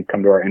you think,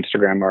 come to our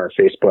Instagram or our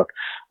Facebook.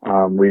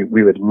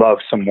 We would love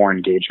some more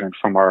engagement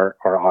from our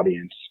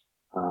audience.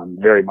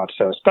 Very much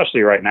so,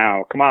 especially right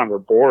now. Come on, we're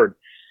bored.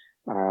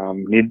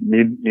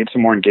 Need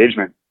some more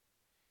engagement.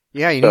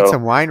 Yeah, you need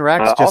some wine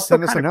racks. Just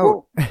send us a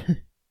note. Cool.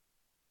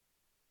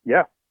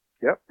 Yeah.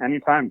 Yep.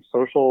 Anytime.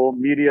 Social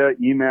media,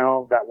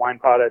 email,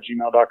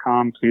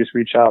 thatwinepod@gmail.com. Please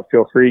reach out.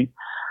 Feel free.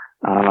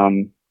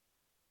 And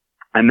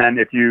then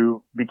if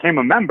you became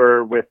a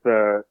member with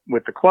the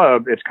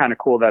club, it's kind of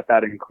cool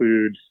that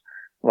includes,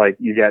 like,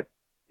 you get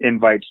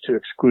invites to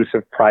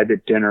exclusive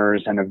private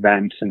dinners and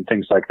events and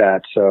things like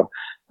that. So,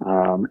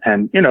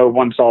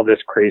 once all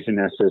this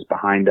craziness is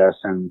behind us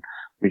and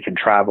we can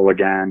travel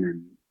again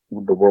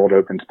and the world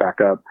opens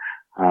back up,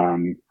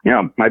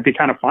 it might be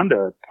kind of fun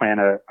to plan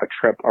a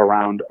trip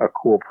around a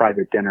cool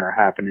private dinner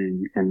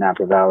happening in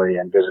Napa Valley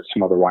and visit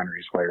some other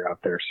wineries while you're out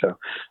there. So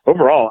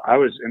overall, I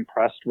was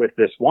impressed with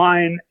this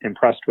wine,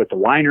 impressed with the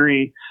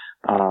winery.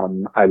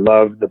 I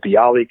love the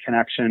Bialy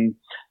connection.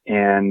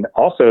 And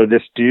also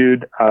this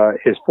dude,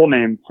 his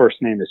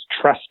first name is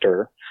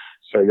Trester.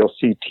 So you'll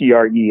see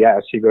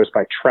Tres. He goes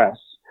by Tress.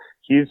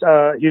 He's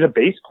a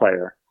bass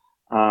player.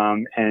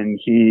 And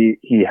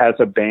he has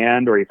a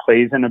band, or he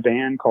plays in a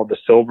band called the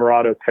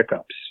Silverado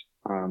Pickups.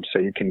 So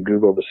you can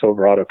Google the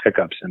Silverado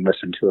Pickups and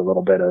listen to a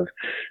little bit of,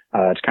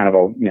 it's kind of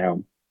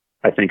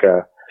I think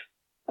a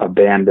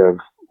band of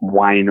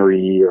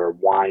winery or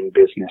wine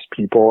business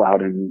people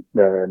out in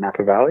the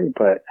Napa Valley.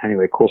 But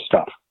anyway, cool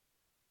stuff.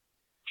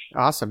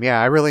 Awesome. Yeah,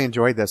 I really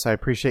enjoyed this. I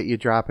appreciate you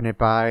dropping it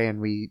by,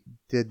 and we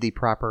did the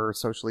proper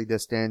socially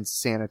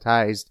distanced,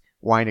 sanitized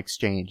wine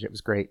exchange. It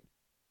was great.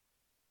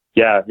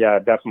 Yeah,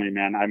 definitely,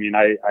 man. I mean,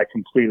 I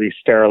completely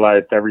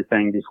sterilized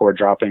everything before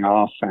dropping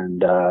off,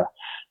 and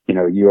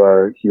you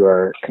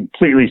are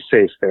completely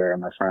safe there,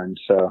 my friend.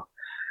 So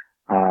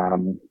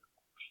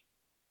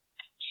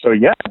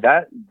yeah,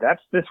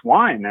 that's this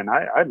wine, and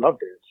I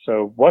loved it.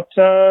 So what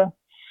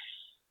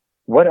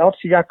else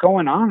you got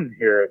going on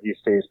here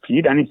these days,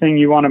 Pete? Anything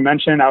you want to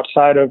mention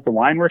outside of the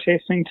wine we're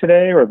tasting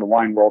today, or the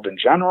wine world in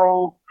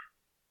general?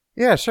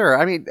 Yeah, sure.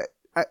 I mean,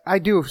 I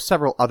do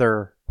several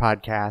other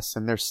podcasts,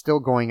 and they're still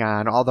going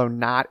on, although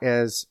not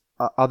as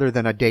other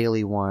than a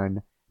daily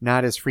one,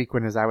 not as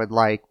frequent as I would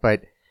like,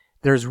 but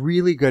there's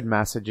really good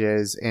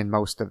messages in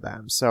most of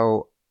them.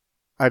 So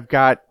I've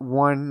got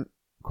one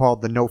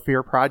called the No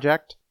Fear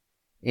Project,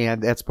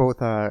 and that's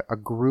both a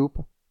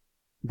group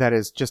that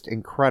is just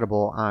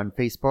incredible on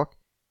Facebook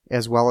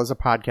as well as a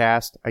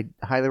podcast. I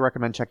highly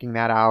recommend checking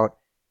that out.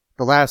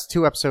 The last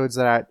 2 episodes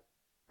that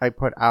I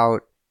put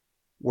out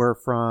were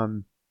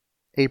from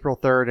April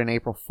 3rd and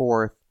April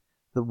 4th.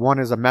 The one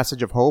is a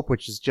message of hope,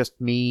 which is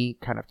just me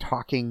kind of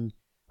talking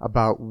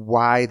about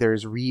why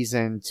there's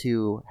reason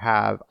to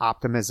have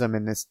optimism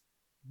in this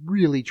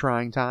really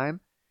trying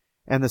time.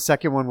 And the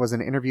second one was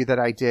an interview that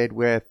I did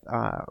with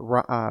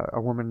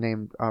a woman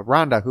named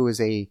Rhonda, who is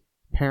a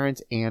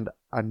parent and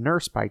a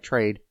nurse by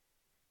trade.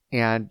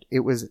 And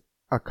it was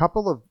a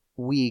couple of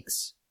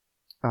weeks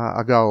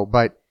ago,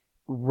 but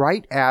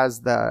right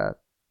as the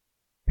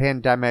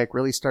pandemic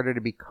really started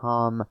to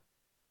become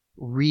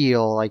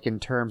real, like in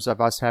terms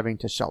of us having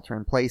to shelter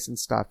in place and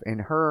stuff,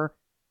 and her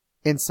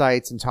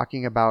insights and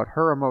talking about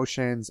her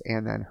emotions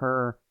and then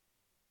her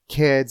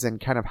kids and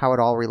kind of how it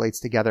all relates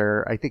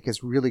together, I think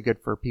is really good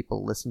for people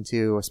to listen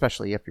to,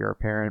 especially if you're a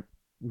parent,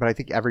 but I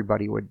think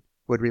everybody would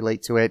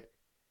relate to it.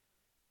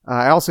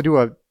 I also do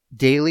a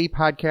daily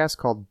podcast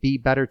called Be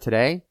Better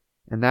Today,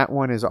 and that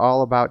one is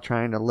all about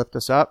trying to lift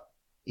us up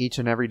each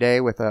and every day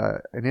with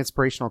an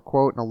inspirational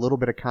quote and a little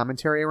bit of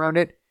commentary around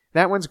it.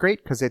 That one's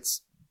great because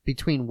it's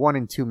between 1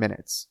 and 2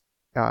 minutes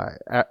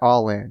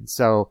all in.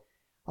 So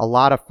a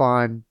lot of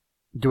fun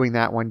doing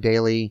that one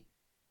daily.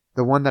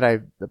 The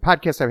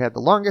podcast I've had the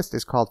longest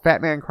is called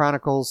Fat Man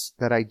Chronicles,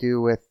 that I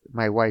do with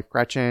my wife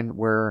Gretchen.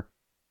 We're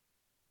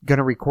going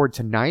to record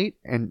tonight,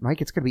 and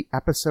Mike, it's going to be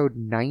episode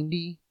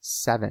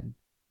 97.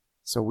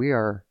 So we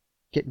are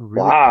getting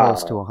really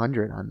close to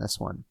 100 on this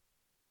one.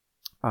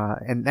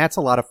 And that's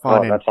a lot of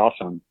fun. Oh, that's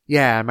awesome.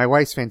 Yeah, my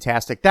wife's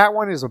fantastic. That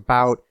one is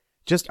about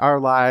just our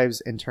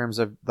lives in terms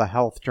of the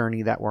health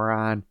journey that we're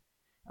on.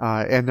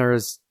 And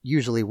there's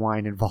usually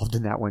wine involved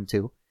in that one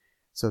too.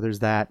 So there's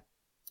that.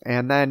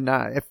 And then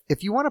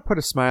if you want to put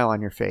a smile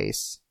on your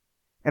face,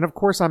 and of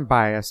course I'm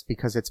biased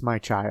because it's my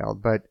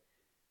child, but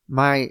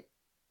my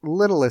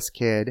littlest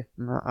kid,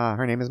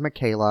 her name is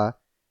Michaela.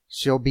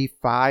 She'll be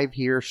 5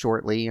 here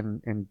shortly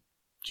in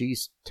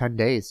 10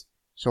 days.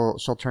 She'll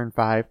turn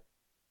 5.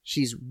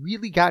 She's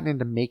really gotten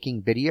into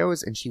making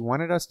videos, and she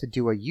wanted us to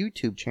do a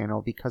YouTube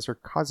channel because her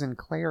cousin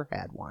Claire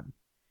had one.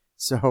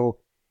 So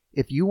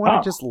if you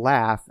want to just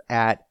laugh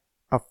at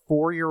a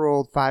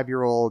 4-year-old,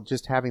 5-year-old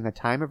just having the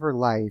time of her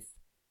life,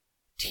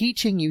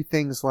 teaching you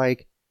things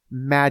like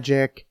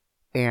magic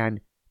and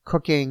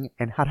cooking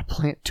and how to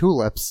plant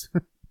tulips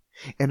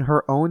in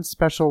her own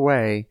special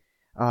way,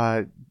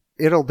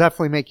 it'll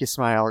definitely make you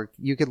smile.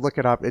 You could look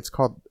it up. It's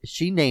called,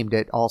 she named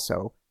it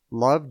also,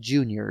 Love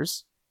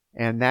Juniors,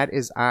 and that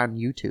is on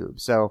YouTube.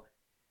 So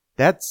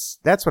that's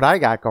what I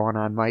got going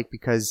on, Mike,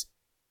 because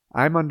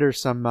I'm under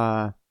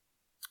some,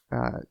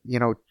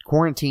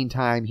 quarantine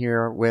time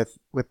here with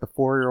the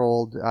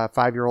 4-year-old,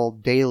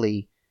 5-year-old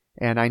daily.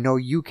 And I know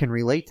you can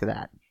relate to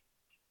that.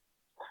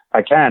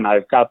 I can.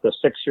 I've got the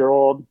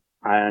 6-year-old,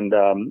 and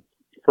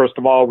first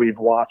of all, we've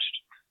watched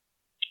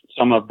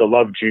some of the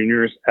Love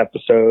Juniors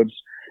episodes,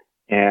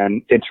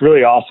 and it's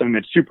really awesome.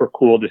 It's super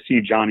cool to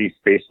see Johnny's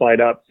face light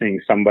up, seeing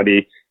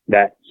somebody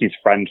that he's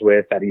friends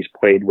with, that he's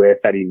played with,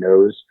 that he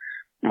knows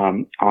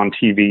on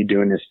TV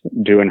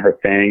doing her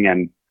thing,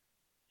 and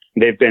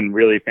they've been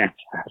really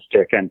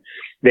fantastic, and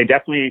they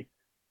definitely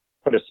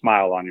put a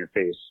smile on your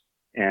face.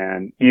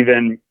 And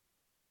even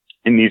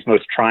in these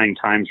most trying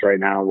times right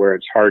now, where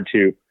it's hard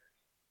to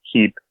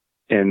keep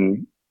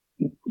in,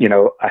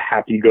 a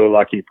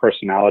happy-go-lucky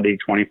personality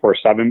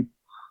 24/7,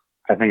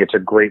 I think it's a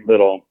great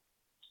little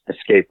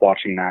escape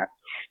watching that.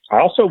 I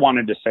also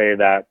wanted to say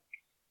that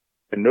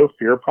the No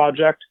Fear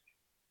Project,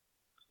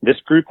 this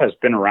group has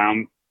been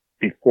around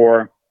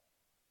before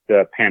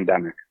the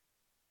pandemic.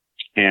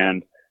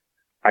 And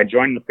I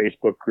joined the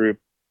Facebook group.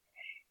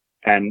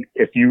 And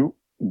if you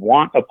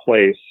want a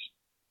place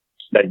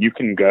that you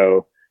can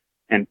go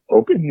and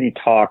openly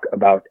talk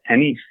about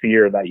any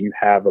fear that you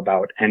have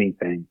about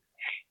anything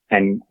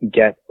and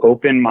get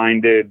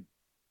open-minded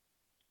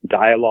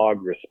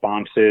dialogue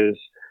responses,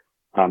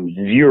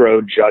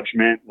 zero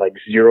judgment, like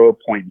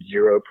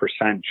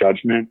 0.0%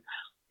 judgment,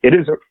 it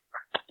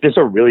is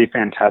a really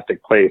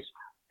fantastic place.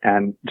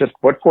 And just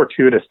what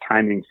fortuitous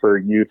timing for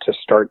you to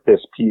start this,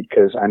 Pete,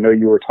 because I know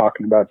you were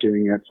talking about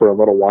doing it for a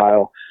little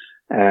while,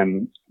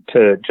 and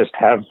to just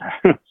have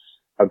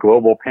a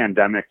global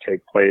pandemic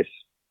take place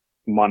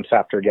months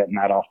after getting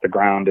that off the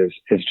ground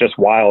is just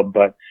wild,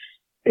 but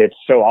it's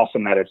so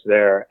awesome that it's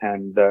there.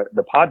 And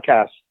the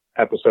podcast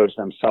episodes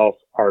themselves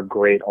are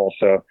great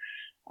also.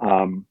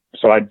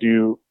 So I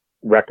do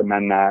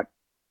recommend that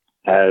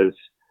as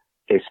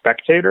a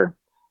spectator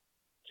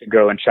to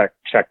go and check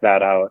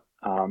that out.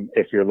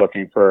 If you're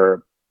looking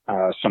for,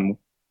 some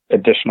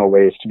additional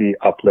ways to be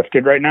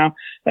uplifted right now.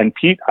 And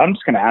Pete, I'm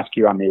just going to ask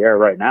you on the air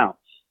right now.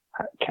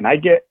 Can I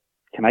get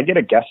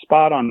a guest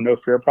spot on No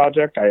Fear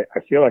Project? I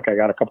feel like I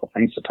got a couple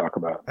things to talk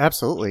about.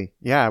 Absolutely.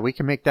 Yeah, we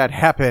can make that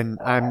happen.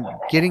 I'm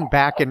getting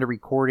back into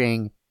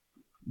recording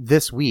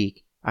this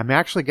week. I'm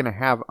actually going to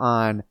have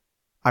on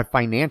a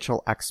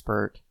financial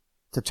expert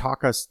to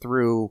talk us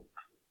through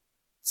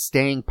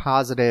staying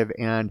positive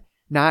and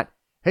not,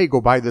 hey,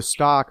 go buy this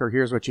stock or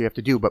here's what you have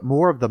to do, but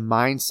more of the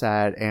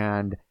mindset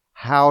and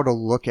how to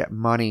look at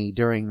money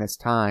during this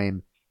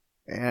time.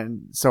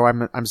 And so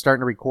I'm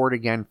starting to record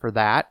again for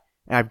that.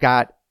 And I've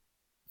got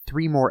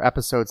 3 more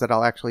episodes that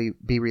I'll actually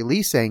be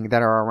releasing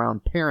that are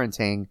around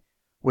parenting,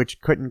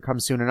 which couldn't come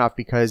soon enough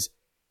because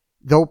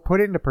they'll put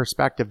into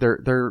perspective.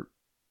 They're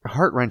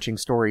heart-wrenching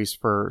stories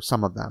for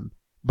some of them,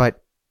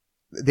 but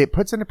it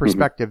puts into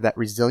perspective that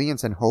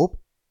resilience and hope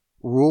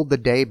ruled the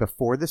day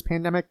before this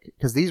pandemic,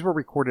 because these were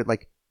recorded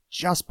like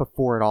just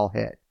before it all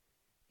hit.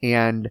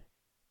 And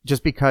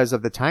just because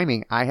of the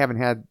timing, I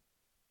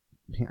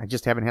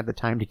just haven't had the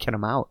time to get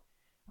them out.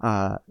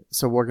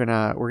 So we're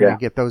gonna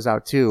get those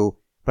out too.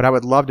 But I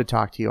would love to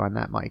talk to you on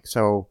that, Mike.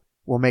 So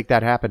we'll make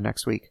that happen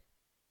next week.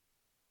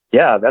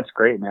 Yeah, that's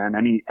great, man.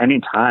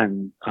 Any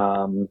time,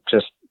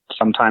 just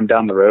sometime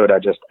down the road.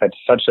 It's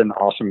such an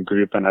awesome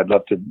group, and I'd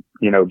love to,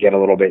 get a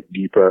little bit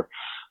deeper,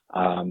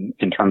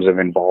 in terms of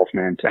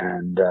involvement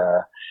and,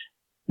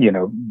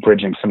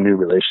 bridging some new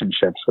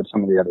relationships with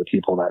some of the other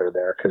people that are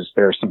there, because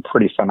there are some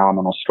pretty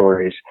phenomenal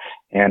stories.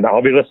 And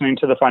I'll be listening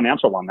to the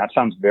financial one. That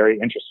sounds very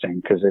interesting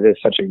because it is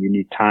such a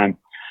unique time,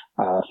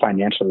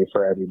 financially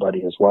for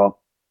everybody as well.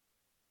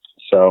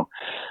 So,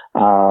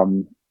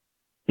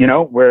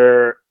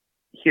 we're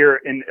here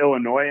in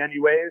Illinois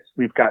anyways.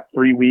 We've got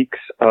 3 weeks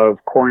of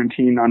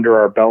quarantine under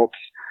our belts.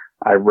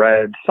 I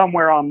read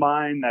somewhere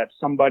online that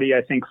somebody,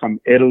 I think from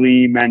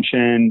Italy,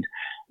 mentioned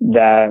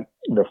that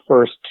the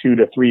first 2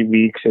 to 3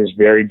 weeks is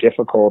very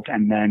difficult,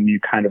 and then you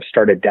kind of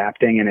start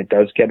adapting and it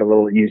does get a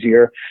little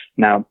easier.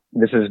 Now,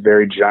 this is a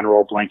very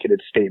general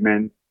blanketed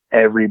statement.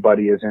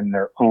 Everybody is in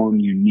their own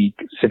unique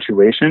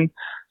situation.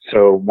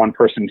 So one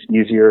person's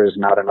easier is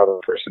not another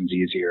person's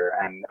easier,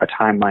 and a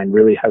timeline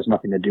really has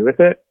nothing to do with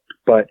it.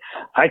 But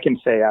I can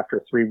say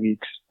after 3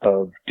 weeks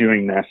of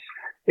doing this,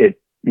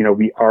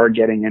 we are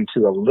getting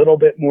into a little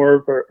bit more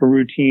of a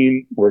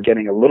routine. We're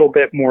getting a little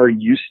bit more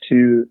used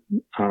to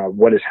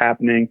what is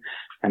happening,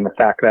 and the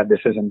fact that this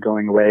isn't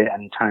going away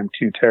anytime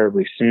too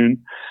terribly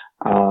soon.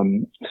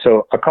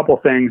 So a couple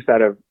things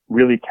that have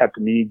really kept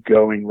me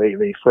going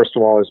lately. First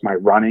of all is my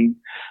running.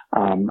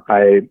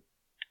 I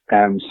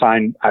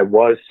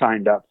was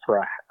signed up for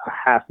a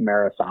half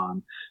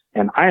marathon,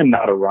 and I am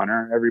not a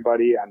runner,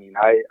 everybody. I mean,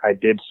 I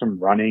did some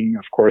running,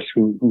 of course,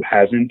 who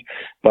hasn't,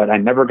 but I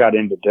never got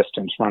into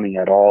distance running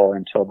at all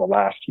until the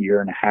last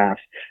year and a half.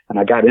 And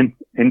I got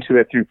into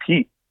it through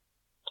Pete,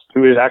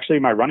 who is actually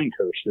my running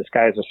coach. This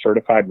guy is a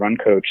certified run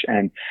coach.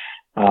 And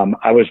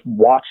I was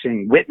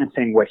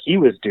witnessing what he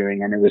was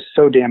doing, and it was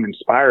so damn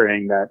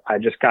inspiring that I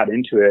just got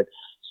into it,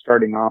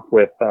 starting off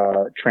with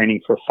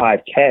training for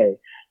 5K.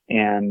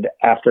 And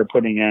after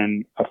putting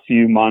in a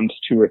few months,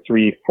 2 or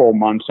 3 full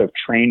months of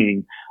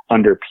training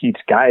under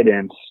Pete's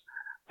guidance,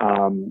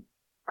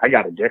 I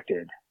got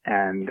addicted.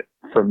 And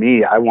for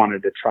me, I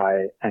wanted to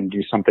try and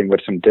do something with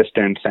some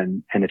distance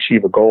and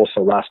achieve a goal.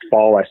 So last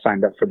fall, I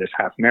signed up for this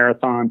half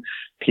marathon.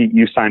 Pete,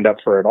 you signed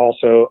up for it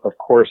also. Of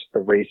course,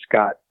 the race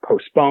got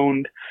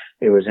postponed.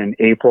 It was in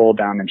April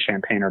down in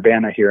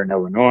Champaign-Urbana here in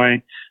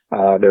Illinois.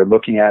 They're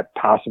looking at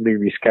possibly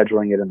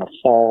rescheduling it in the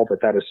fall,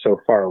 but that is so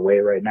far away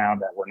right now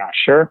that we're not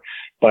sure.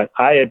 But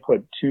I had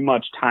put too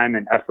much time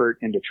and effort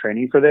into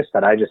training for this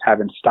that I just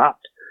haven't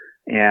stopped.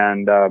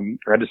 And I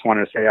just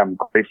wanted to say I'm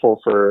grateful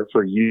for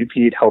you,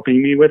 Pete,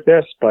 helping me with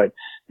this, but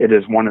it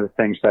is one of the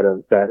things that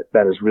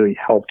has really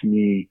helped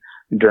me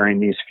during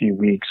these few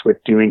weeks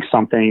with doing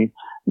something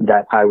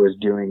that I was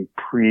doing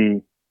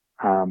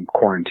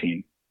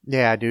pre-quarantine.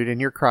 Yeah, dude,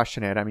 and you're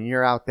crushing it. I mean,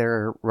 you're out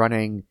there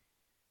running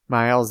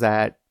miles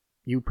that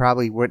you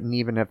probably wouldn't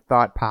even have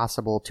thought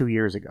possible 2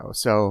 years ago.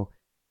 So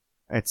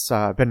it's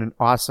been an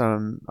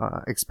awesome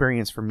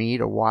experience for me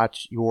to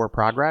watch your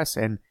progress.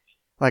 And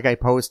like I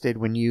posted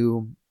when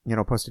you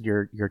posted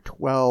your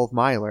 12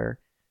 miler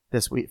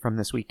this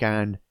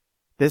weekend,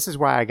 this is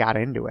why I got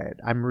into it.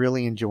 I'm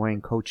really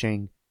enjoying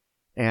coaching.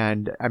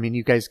 And I mean,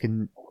 you guys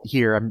can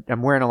hear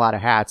I'm wearing a lot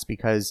of hats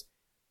because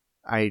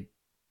I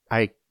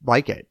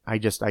like it. I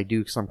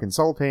do some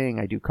consulting,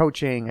 I do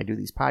coaching, I do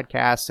these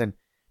podcasts, and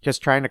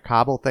just trying to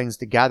cobble things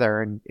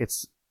together. And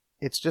it's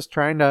just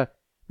trying to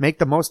make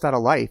the most out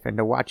of life, and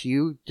to watch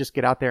you just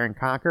get out there and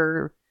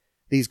conquer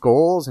these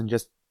goals and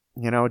just,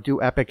 do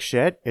epic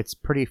shit. It's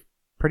pretty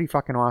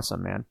fucking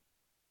awesome, man.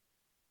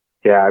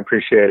 Yeah, I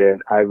appreciate it.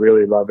 I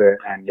really love it.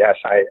 And yes,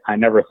 I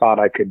never thought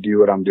I could do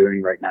what I'm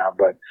doing right now,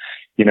 but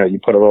you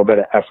put a little bit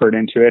of effort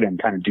into it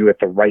and kind of do it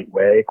the right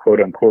way,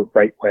 quote unquote,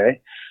 right way.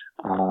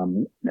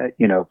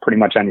 Pretty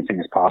much anything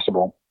is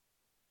possible.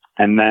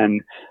 And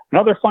then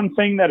another fun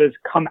thing that has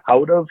come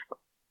out of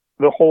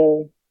the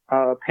whole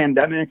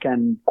pandemic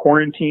and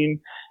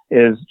quarantine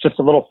is just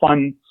a little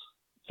fun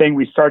thing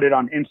we started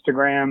on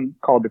Instagram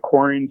called the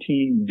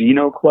Quarantine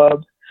Vino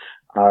Club.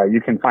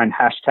 You can find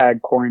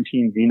hashtag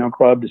Quarantine Vino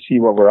Club to see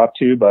what we're up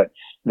to, but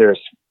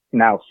there's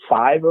now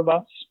 5 of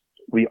us.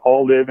 We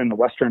all live in the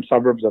western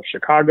suburbs of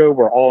Chicago.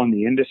 We're all in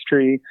the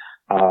industry.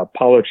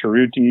 Paolo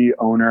Cerruti,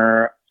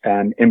 owner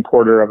and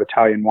importer of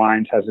Italian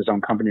wines, has his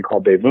own company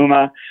called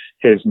Bevuma.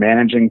 His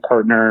managing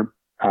partner,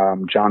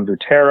 John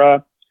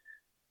Butera,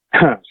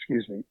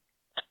 excuse me,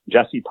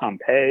 Jesse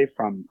Pompey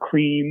from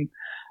Cream,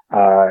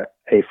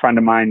 a friend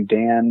of mine,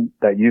 Dan,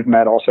 that you've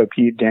met also,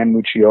 Pete, Dan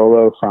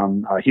Mucciolo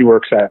from, he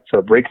works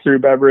for Breakthrough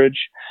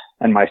Beverage,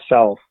 and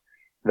myself.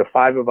 The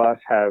 5 of us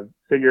have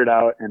figured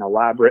out an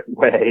elaborate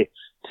way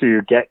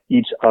to get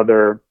each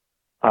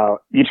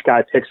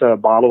guy picks a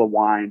bottle of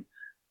wine.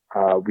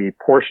 We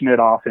portion it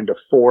off into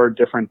 4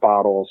 different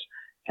bottles,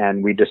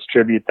 and we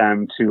distribute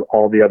them to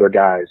all the other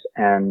guys.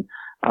 And,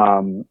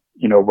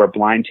 we're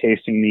blind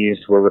tasting these.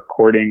 We're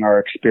recording our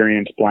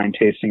experience blind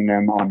tasting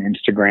them on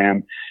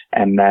Instagram,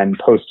 and then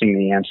posting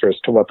the answers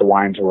to what the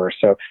wines were.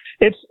 So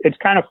it's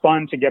kind of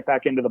fun to get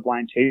back into the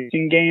blind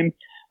tasting game.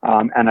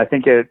 And I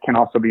think it can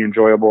also be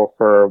enjoyable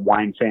for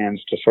wine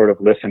fans to sort of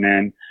listen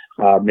in,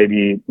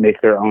 maybe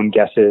make their own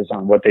guesses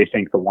on what they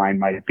think the wine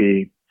might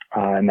be,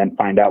 and then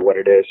find out what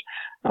it is.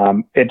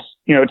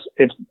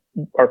 It's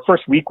our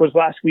first week was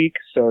last week,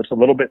 so it's a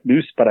little bit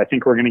loose, but I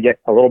think we're going to get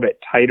a little bit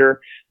tighter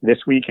this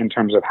week in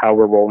terms of how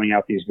we're rolling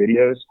out these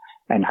videos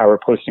and how we're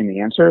posting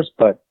the answers.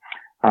 But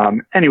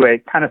anyway,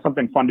 kind of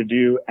something fun to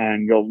do,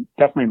 and you'll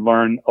definitely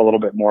learn a little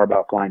bit more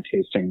about blind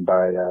tasting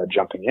by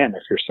jumping in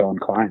if you're so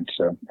inclined.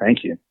 So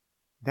thank you.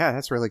 Yeah,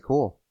 that's really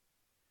cool.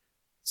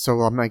 So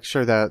I'll make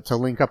sure to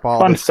link up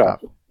all this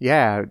stuff.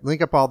 Yeah,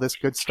 link up all this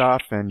good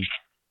stuff, and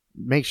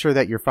make sure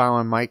that you're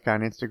following Mike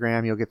on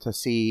Instagram. You'll get to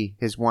see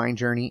his wine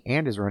journey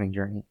and his running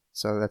journey.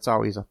 So that's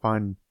always a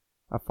fun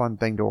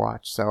thing to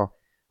watch. So,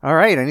 all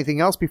right.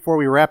 Anything else before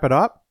we wrap it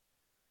up?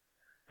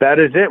 That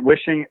is it.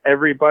 Wishing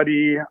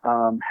everybody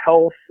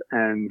health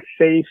and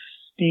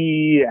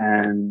safety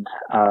and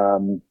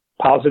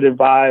positive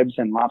vibes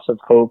and lots of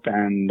hope.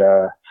 And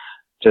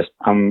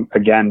I'm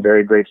again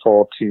very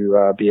grateful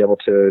to be able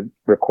to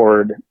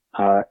record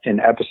an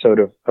episode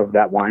of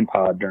that wine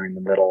pod during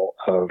the middle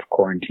of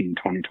quarantine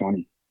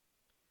 2020.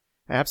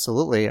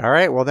 Absolutely. All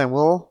right. Well, then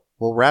we'll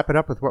wrap it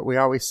up with what we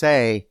always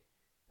say,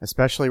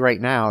 especially right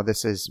now.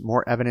 This is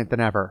more evident than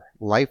ever.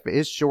 Life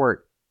is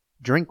short.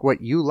 Drink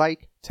what you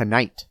like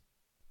tonight.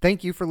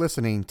 Thank you for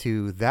listening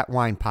to That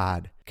Wine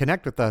Pod.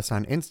 Connect with us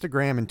on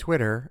Instagram and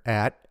Twitter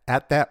at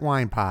That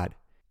Wine Pod.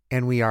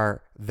 And we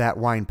are That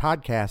Wine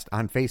Podcast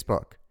on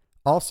Facebook.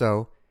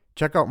 Also,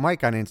 check out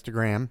Mike on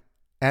Instagram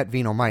at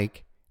Vino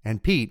Mike,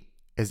 and Pete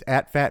is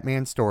at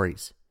Fatman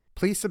Stories.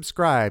 Please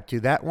subscribe to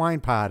That Wine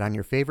Pod on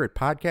your favorite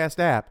podcast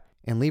app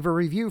and leave a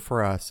review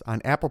for us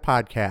on Apple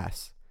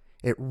Podcasts.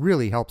 It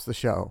really helps the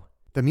show.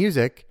 The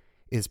music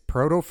is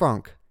Proto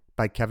Funk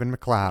by Kevin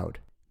MacLeod.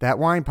 That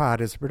Wine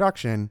Pod is a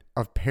production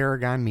of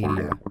Paragon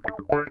Media.